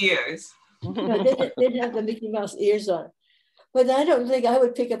have the ears. No, didn't have the Mickey Mouse ears on. But I don't think I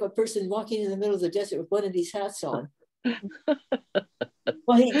would pick up a person walking in the middle of the desert with one of these hats on.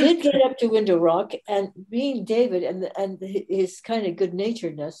 Well, he did get up to Window Rock, and being David and his kind of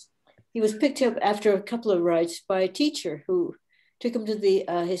good-naturedness, he was picked up after a couple of rides by a teacher who took him to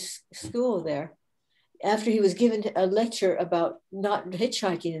his school there, after he was given a lecture about not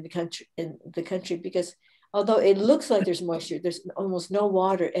hitchhiking in the country, because although it looks like there's moisture, there's almost no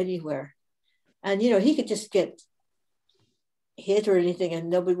water anywhere. And, he could just get hit or anything and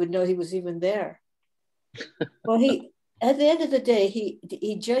nobody would know he was even there. Well, at the end of the day, he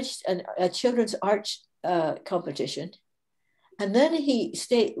judged a children's art competition. And then he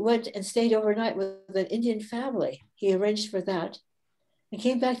went and stayed overnight with an Indian family. He arranged for that. And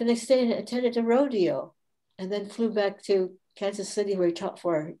came back the next day and attended a rodeo, and then flew back to Kansas City where he taught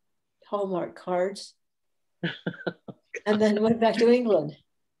for Hallmark cards, and then went back to England.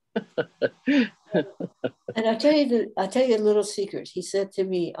 And I'll tell you a little secret. He said to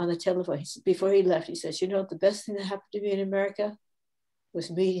me on the telephone before he left, he says, the best thing that happened to me in America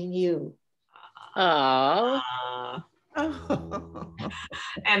was meeting you. Oh.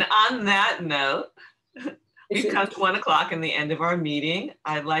 And on that note, we've come to 1 o'clock and the end of our meeting.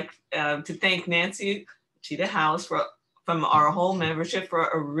 I'd like to thank Nancy Ouchida-Howells from our whole membership for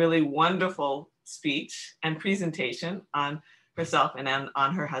a really wonderful speech and presentation on herself and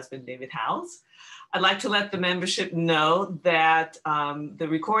on her husband, David Howells. I'd like to let the membership know that we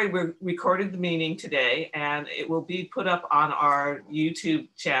recorded the meeting today, and it will be put up on our YouTube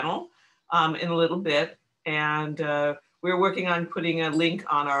channel in a little bit. And we're working on putting a link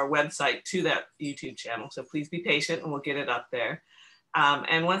on our website to that YouTube channel. So please be patient and we'll get it up there.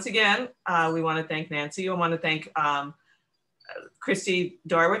 And once again, we want to thank Nancy. I want to thank Christy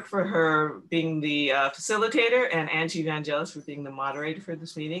Darwick for her being the facilitator, and Angie Vangelis for being the moderator for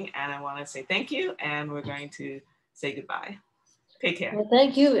this meeting. And I want to say thank you, and we're going to say goodbye. Take care. Well,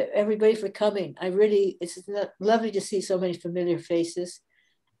 thank you, everybody, for coming. It's lovely to see so many familiar faces,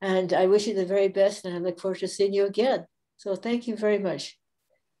 and I wish you the very best, and I look forward to seeing you again. So thank you very much.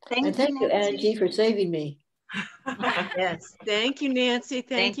 Thank you, Angie, for saving me. Yes, thank you, Nancy.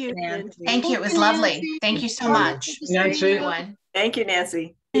 Thank you, Nancy. Thank you. It was lovely. Thank you so much, Nancy. Thank you,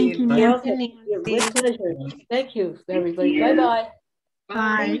 Nancy. Thank you, Nancy. With pleasure. Thank you, everybody. Bye-bye.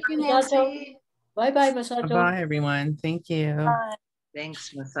 Bye. Thank you, Nancy. Bye-bye, Masato. Bye, everyone. Thank you. Bye.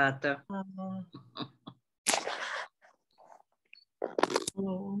 Thanks, Masato.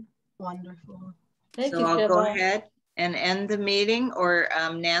 Oh, wonderful. Thank so you, I'll go Sheba. ahead and end the meeting, or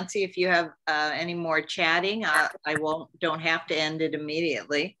Nancy, if you have any more chatting, I don't have to end it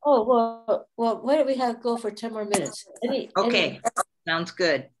immediately. Oh, well, why don't we go for 10 more minutes? Okay, sounds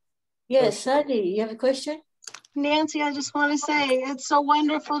good. Yes, Sandy, you have a question? Nancy, I just want to say it's so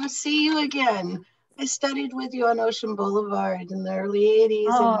wonderful to see you again. I studied with you on Ocean Boulevard in the early 80s.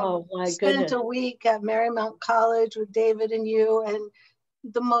 Oh, my goodness. Spent a week at Marymount College with David and you, and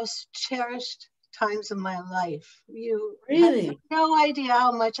the most cherished times of my life. You really have no idea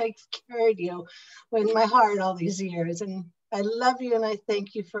how much I carried you in my heart all these years. And I love you and I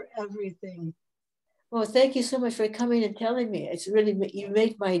thank you for everything. Well, thank you so much for coming and telling me. It's really, you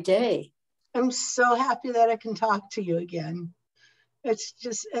made my day. I'm so happy that I can talk to you again. It's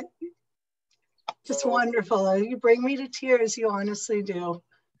just wonderful. You bring me to tears. You honestly do.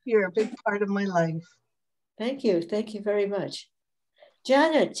 You're a big part of my life. Thank you. Thank you very much.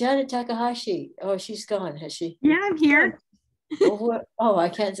 Janet Takahashi. Oh, she's gone, has she? Yeah, I'm here. Oh, I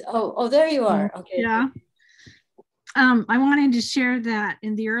can't. Oh, there you are. Okay. Yeah. I wanted to share that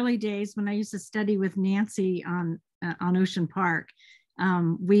in the early days when I used to study with Nancy on Ocean Park,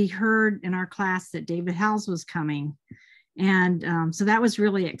 we heard in our class that David Howells was coming. And so that was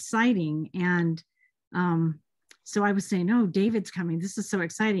really exciting. And so I was saying, oh, David's coming. This is so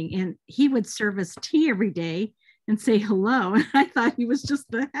exciting. And he would serve us tea every day and say hello. And I thought he was just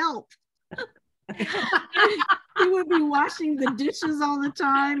the help. He would be washing the dishes all the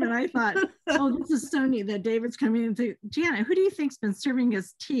time. And I thought, oh, this is so neat that David's coming and say, Janet, who do you think's been serving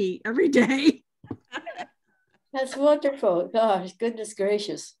us tea every day? That's wonderful. Gosh, goodness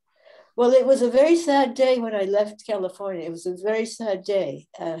gracious. Well, it was a very sad day when I left California. It was a very sad day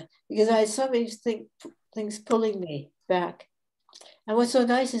because I had so many things pulling me back. And what's so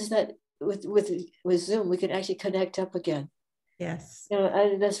nice is that with Zoom, we can actually connect up again. Yes. You know,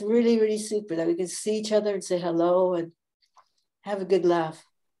 and that's really, really super that we can see each other and say hello and have a good laugh.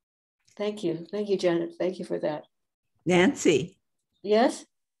 Thank you. Thank you, Janet. Thank you for that. Nancy. Yes?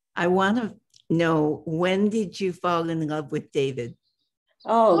 I want to know, when did you fall in love with David?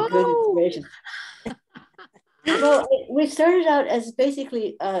 Oh, goodness gracious. Well, we started out as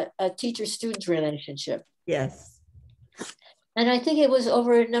basically a teacher-student relationship. Yes. And I think it was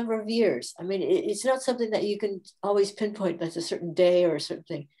over a number of years. I mean, it's not something that you can always pinpoint that's a certain day or a certain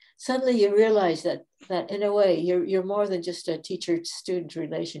thing. Suddenly you realize that in a way, you're more than just a teacher-student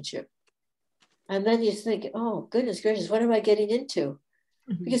relationship. And then you think, oh, goodness gracious, what am I getting into?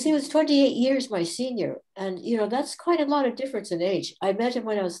 Mm-hmm. Because he was 28 years my senior. And, you know, that's quite a lot of difference in age. I met him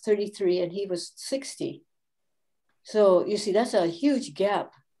when I was 33 and he was 60. So you see, that's a huge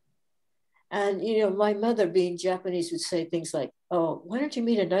gap. And, you know, my mother being Japanese would say things like, oh, why don't you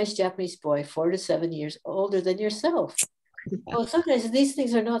meet a nice Japanese boy 4 to 7 years older than yourself? Well, sometimes these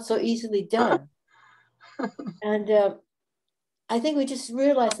things are not so easily done. And I think we just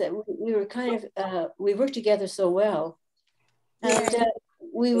realized that we were kind of, we worked together so well. And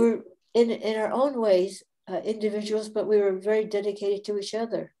we were in our own ways, individuals, but we were very dedicated to each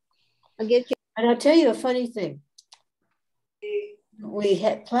other. And I'll tell you a funny thing. We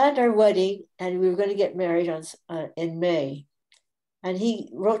had planned our wedding and we were going to get married in May. And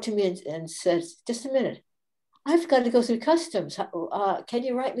he wrote to me and said, just a minute, I've got to go through customs. Can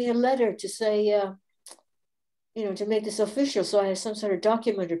you write me a letter to say, you know, to make this official, so I have some sort of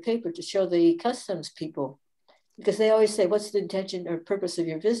document or paper to show the customs people, because they always say, what's the intention or purpose of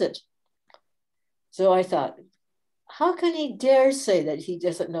your visit? So I thought, how can he dare say that he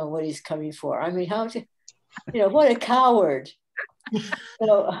doesn't know what he's coming for? I mean, you know, what a coward.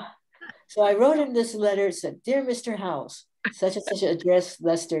 So I wrote him this letter. It said, "Dear Mr. Howells, such and such address,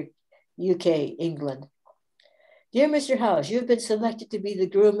 Leicester, UK, England. Dear Mr. Howells, you have been selected to be the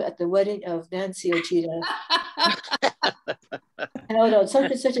groom at the wedding of Nancy Ouchida, held on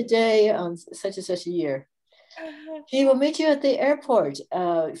such and such a day on such and such a year. She will meet you at the airport,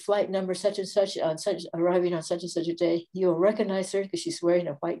 flight number such and such, arriving on such and such a day. You will recognize her because she's wearing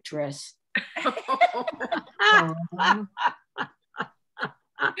a white dress."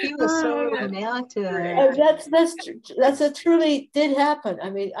 He was so romantic. That's truly did happen. I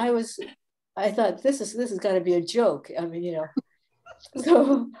mean, I thought this has got to be a joke. I mean, you know,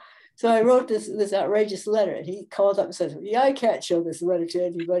 so I wrote this outrageous letter, and he called up and said, "Yeah, I can't show this letter to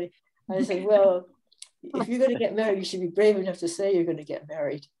anybody." And I said, "Well, if you're going to get married, you should be brave enough to say you're going to get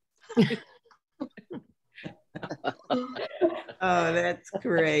married." Oh, that's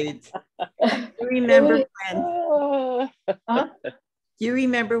great. You remember you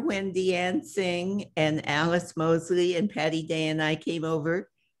remember when Deanne Singh and Alice Mosley and Patty Day and I came over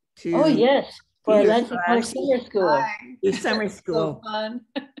to? Oh yes, for Atlantic Park Summer School. The summer school. So fun.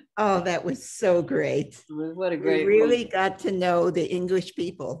 Oh, that was so great. What a great. We really got to know the English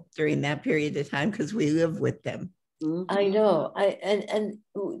people during that period of time because we lived with them. I know. And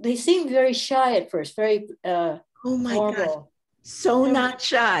they seemed very shy at first, very oh my formal. God. So not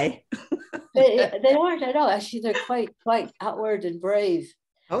shy. they aren't at all. Actually, they're quite outward and brave.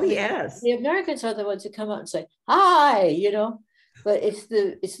 Oh, yes. The Americans are the ones who come out and say, "Hi," you know, but it's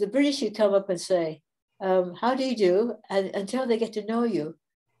the British who come up and say, "How do you do?" And until they get to know you.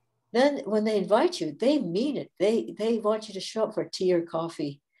 Then when they invite you, they mean it. They want you to show up for tea or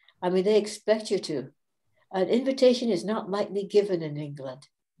coffee. I mean, they expect you to. An invitation is not lightly given in England.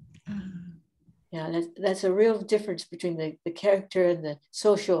 Yeah, that's a real difference between the character and the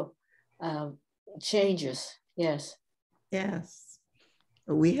social changes. Yes. Yes.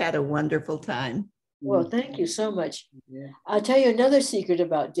 We had a wonderful time. Well, thank you so much. Yeah. I'll tell you another secret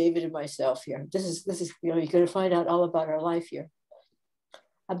about David and myself here. This is you know, you're going to find out all about our life here.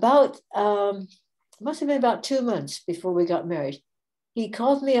 About must have been about 2 months before we got married. He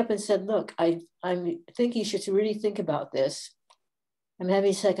called me up and said, "Look, I think you should really think about this. I'm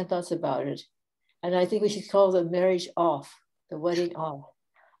having second thoughts about it. And I think we should call the marriage off, the wedding off."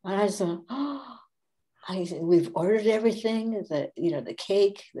 And I said, "Oh, we've ordered everything, the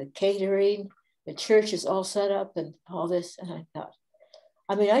cake, the catering, the church is all set up and all this." And I thought,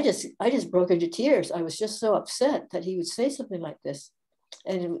 I mean, I just broke into tears. I was just so upset that he would say something like this.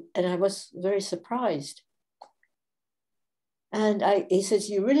 And I was very surprised. And he says,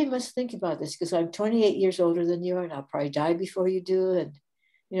 "You really must think about this, because I'm 28 years older than you are, and I'll probably die before you do. And,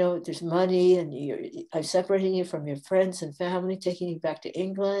 you know, there's money, and I'm separating you from your friends and family, taking you back to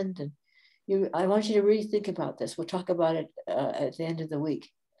England. And I want you to really think about this. We'll talk about it at the end of the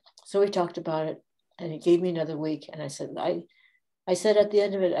week." So we talked about it, and he gave me another week. And I said, I said at the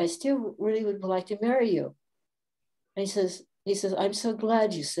end of it, "I still really would like to marry you." And he says, "I'm so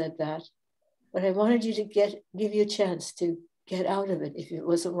glad you said that, but I wanted you to give you a chance to get out of it if it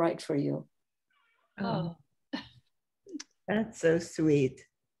wasn't right for you." Oh, that's so sweet.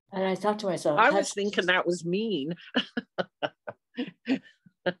 And I thought to myself, I was thinking that was mean.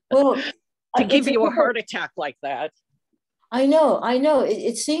 Well, to give you a heart attack like that. I know.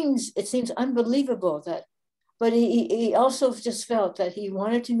 It seems unbelievable that, but he also just felt that he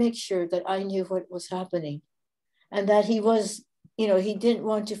wanted to make sure that I knew what was happening, and that he was, you know, he didn't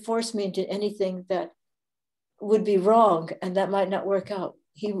want to force me into anything that would be wrong and that might not work out.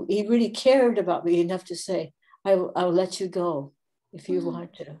 He really cared about me enough to say, I'll let you go if you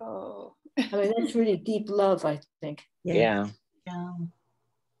want to. Oh. I mean, that's really deep love, I think. Yeah. Wow.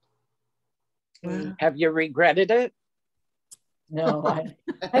 Have you regretted it? No,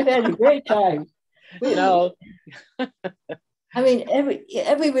 I've had a great time. No. I mean,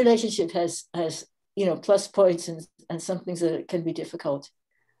 every relationship has you know, plus points and some things that can be difficult.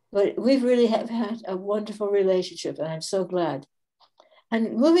 But we really have had a wonderful relationship, and I'm so glad.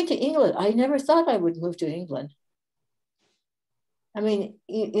 And moving to England, I never thought I would move to England. I mean,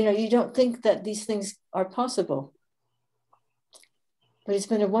 you know, you don't think that these things are possible. But it's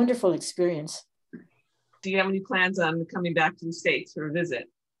been a wonderful experience. Do you have any plans on coming back to the States for a visit?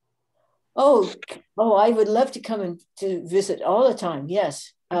 Oh, I would love to come and to visit all the time.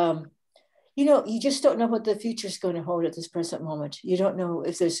 Yes. you know, you just don't know what the future is going to hold at this present moment. You don't know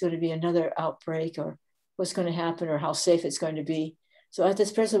if there's going to be another outbreak or what's going to happen or how safe it's going to be. So at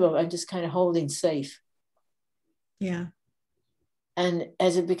this present moment, I'm just kind of holding safe. Yeah. And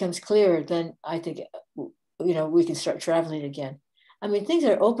as it becomes clearer, then I think, you know, we can start traveling again. I mean, things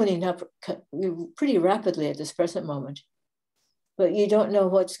are opening up pretty rapidly at this present moment, but you don't know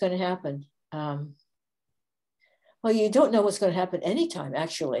what's going to happen. Well, you don't know what's going to happen anytime,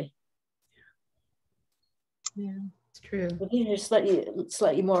 actually. Yeah, it's true. But these are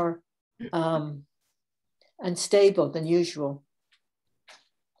slightly more unstable than usual.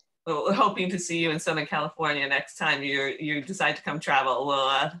 Well, we're hoping to see you in Southern California next time you decide to come travel.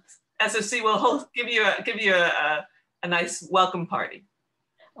 We'll SfC will give you a nice welcome party.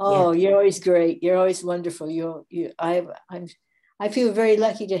 Oh, yeah. You're always great. You're always wonderful. I feel very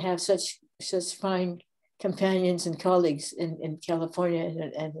lucky to have such fine companions and colleagues in California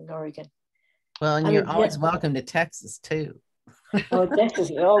and in Oregon. Well, and you're always welcome to Texas too. Oh,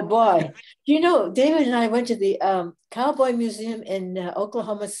 Texas. Oh boy. You know, David and I went to the Cowboy Museum in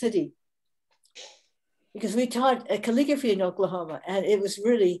Oklahoma City because we taught calligraphy in Oklahoma, and it was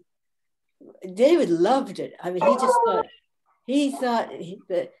really, David loved it. I mean, he thought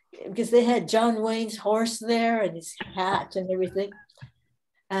that because they had John Wayne's horse there and his hat and everything.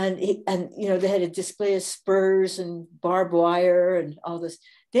 And you know, they had a display of spurs and barbed wire and all this.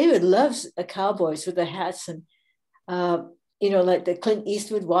 David loves the cowboys with the hats and, you know, like the Clint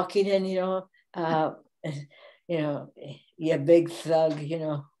Eastwood walking in, you know, yeah, big thug, you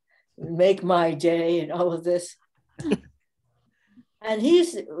know, make my day and all of this. And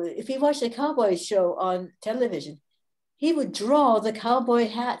if he watched a cowboy show on television, he would draw the cowboy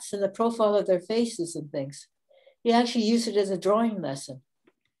hats and the profile of their faces and things. He actually used it as a drawing lesson.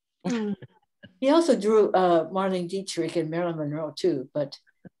 He also drew Marlene Dietrich and Marilyn Monroe too, but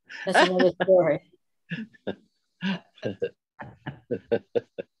that's another story.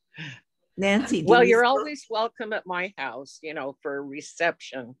 Nancy. Well, you're always welcome at my house, you know, for a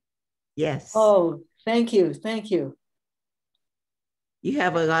reception. Yes. Oh, thank you. Thank you. You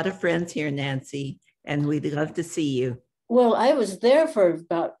have a lot of friends here, Nancy, and we'd love to see you. Well, I was there for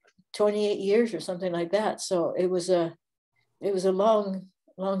about 28 years or something like that. So it was a long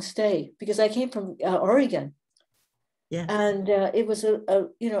stay because I came from Oregon. Yeah. And it was a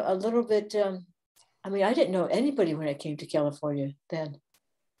little bit, I mean, I didn't know anybody when I came to California then.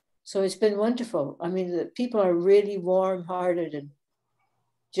 So it's been wonderful. I mean, the people are really warm-hearted and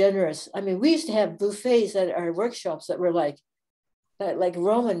generous. I mean, we used to have buffets at our workshops that were like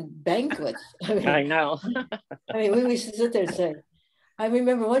Roman banquets. I mean, I know. I mean, we used to sit there and say, I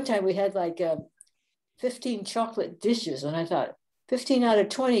remember one time we had like 15 chocolate dishes, and I thought 15 out of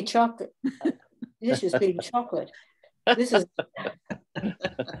 20 chocolate dishes being chocolate. This is.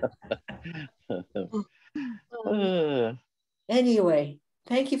 Anyway,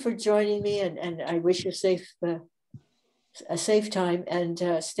 thank you for joining me, and I wish you a safe time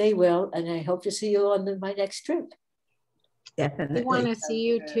and stay well. And I hope to see you on my next trip. Definitely. We want to see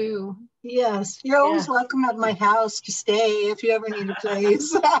you too. Yes, you're always welcome at my house to stay if you ever need a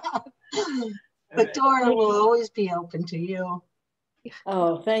place. The door will always be open to you.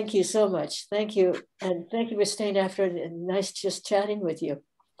 Oh, thank you so much. Thank you. And thank you for staying after and nice just chatting with you.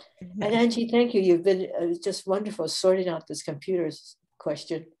 And Angie, thank you. You've been just wonderful sorting out this computer's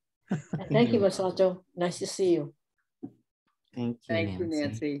question. And thank you, Masato. Nice to see you. Thank you, Thank you,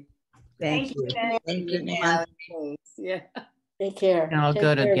 Nancy. Thank you. Thank you. Yeah. Take care. And I'll Take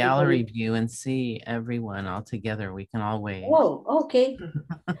go to care, gallery everybody. view and see everyone all together. We can all wave. Oh, okay.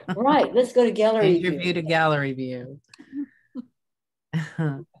 Right. Let's go to gallery Change your view. view to gallery view. Thanks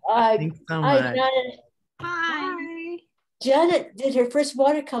so hi, much. Janet. Hi. Janet did her first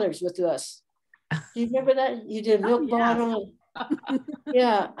watercolors with us. Do you remember that? You did a milk bottle.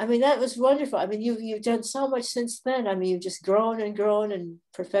 Yeah, I mean, that was wonderful. I mean, you've done so much since then. I mean, you've just grown and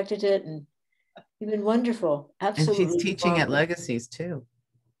perfected it, and you've been wonderful. Absolutely. And she's teaching at marvelous. Legacies too.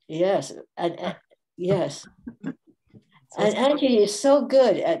 Yes, and yes. And Angie is so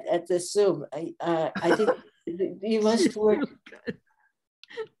good at this Zoom. I think you must work.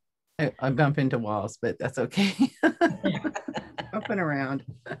 I bump into walls, but that's okay. Bumping around.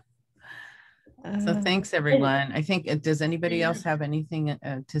 So thanks, everyone. I think, does anybody else have anything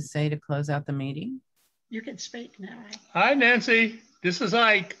to say to close out the meeting? You can speak now. Hi, Nancy. This is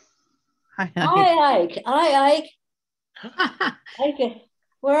Ike. Hi, Ike. Hi, Ike. Ike,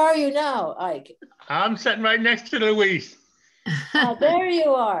 where are you now, Ike? I'm sitting right next to Louise. There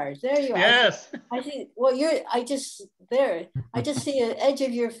you are. There you are. Yes. I see. Well, I just see an edge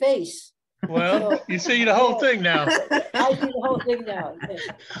of your face. Well, you see the whole thing now. I see the whole thing now. Yes.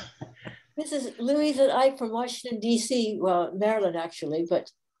 This is Louise and Ike from Washington, D.C., well, Maryland, actually,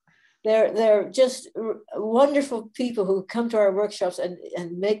 but they're just wonderful people who come to our workshops and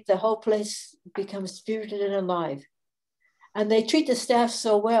make the whole place become spirited and alive. And they treat the staff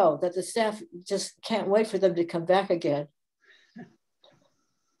so well that the staff just can't wait for them to come back again.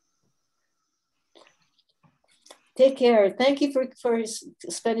 Take care. Thank you for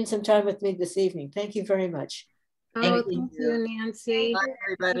spending some time with me this evening. Thank you very much. Oh, thank you, Nancy. Bye,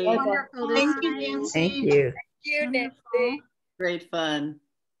 everybody. Wonderful. Thank you, Nancy. Thank you. Thank you, Nancy. Great fun.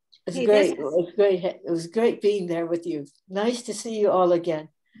 It was great. It was great. It was great being there with you. Nice to see you all again.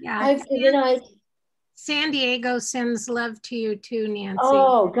 Yeah. Good night. San Diego sends love to you too, Nancy.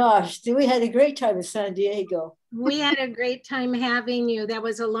 Oh gosh, we had a great time in San Diego. We had a great time having you. That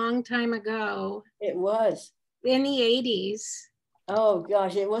was a long time ago. It was. In the 80s. Oh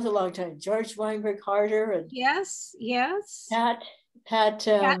gosh, it was a long time. George Weinberg Harder and yes. Pat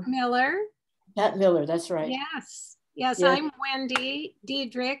Miller. Pat Miller, that's right. Yes. Yes, I'm Wendy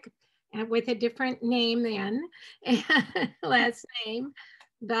Diedrich with a different name then, last name,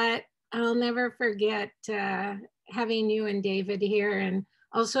 but I'll never forget having you and David here and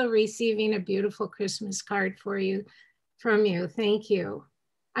also receiving a beautiful Christmas card from you. Thank you.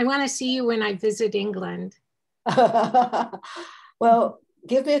 I want to see you when I visit England. Well,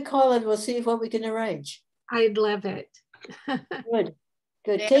 give me a call and we'll see what we can arrange. I'd love it. Good.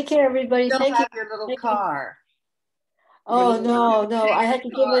 Take care, everybody. Thank you. Your little car. Oh, no, I had to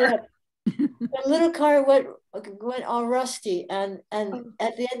give it up. The little car went all rusty, and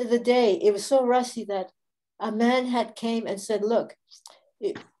at the end of the day, it was so rusty that a man came and said, look,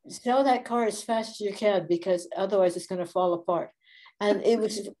 sell that car as fast as you can because otherwise it's going to fall apart. And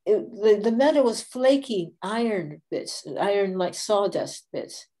the metal was flaking iron bits, iron like sawdust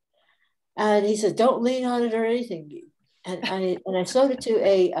bits. And he said, don't lean on it or anything. And I sold it to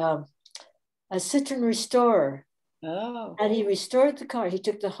a Citroen restorer. Oh. And he restored the car. He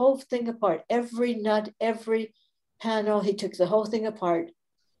took the whole thing apart, every nut, every panel. He took the whole thing apart.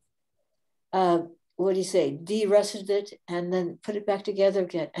 What do you say? De-rusted it and then put it back together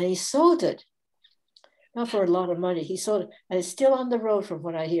again. And he sold it. Not for a lot of money. He sold it, and it's still on the road from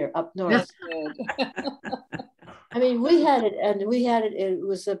what I hear up north. I mean, we had it, it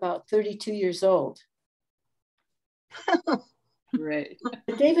was about 32 years old. Right.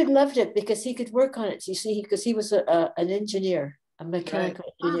 But David loved it because he could work on it, you see, because he was an engineer, a mechanical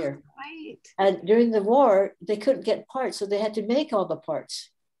engineer. Right. And during the war, they couldn't get parts, so they had to make all the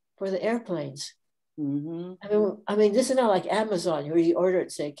parts for the airplanes. Mm-hmm. I mean, this is not like Amazon where you order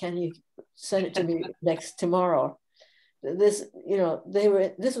it, say, can you send it to me tomorrow? This,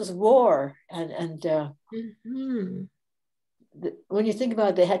 this was war, and when you think about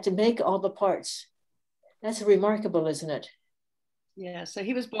it, they had to make all the parts. That's remarkable, isn't it? Yeah. So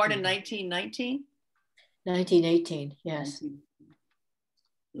he was born in 1919. 1918. Yes.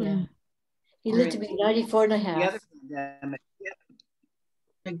 Yeah. He lived to be 94 and a half.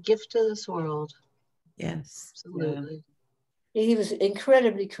 A gift to this world. Yes. Absolutely. Yeah. He was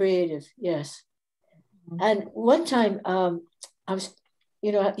incredibly creative. Yes. And one time, I was,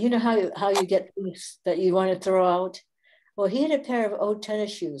 you know how you get things that you want to throw out. Well, he had a pair of old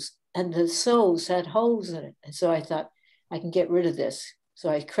tennis shoes, and the soles had holes in it, and so I thought I can get rid of this. So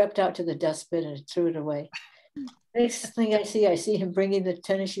I crept out to the dustbin and threw it away. Next thing I see him bringing the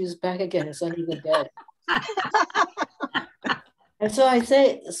tennis shoes back again. It's under the bed. And so I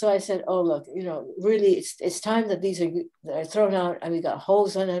said, oh, look, really, it's time that these are thrown out, and we got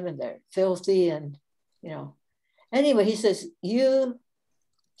holes in them, and they're filthy, and Anyway, he says, you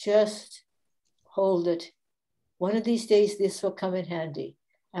just hold it. One of these days, this will come in handy.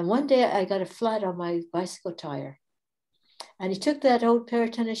 And one day I got a flat on my bicycle tire. And he took that old pair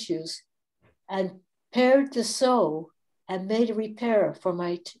of tennis shoes and pared the sole and made a repair for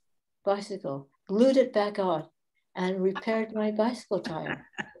my bicycle, glued it back on and repaired my bicycle tire.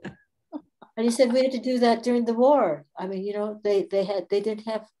 And he said, we had to do that during the war. I mean, they didn't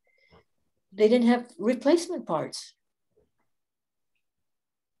have replacement parts.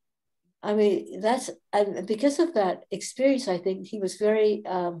 I mean, and because of that experience, I think he was very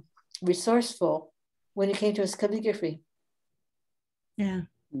resourceful when it came to his calligraphy. Yeah.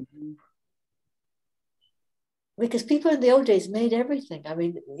 Mm-hmm. Because people in the old days made everything. I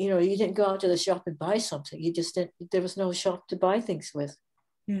mean, you didn't go out to the shop and buy something. You just didn't, there was no shop to buy things with.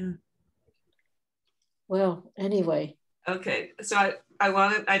 Yeah. Well, anyway. Okay, so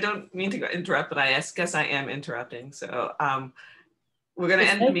I don't mean to interrupt, but I guess I am interrupting. So we're going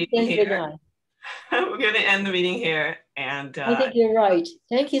to end the meeting here. We're going to end the meeting here. And I think you're right.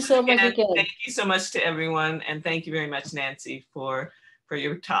 Thank you so much again. Thank you so much to everyone. And thank you very much, Nancy, for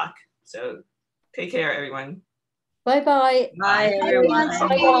your talk. So take care, everyone. Bye-bye. Bye, everyone.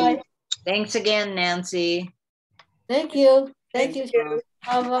 Bye-bye. Thanks again, Nancy. Thank you. Thank you.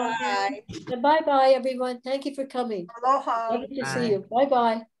 Bye. Bye-bye, everyone. Thank you for coming. Aloha. Lovely to see you.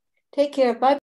 Bye-bye. Take care. Bye.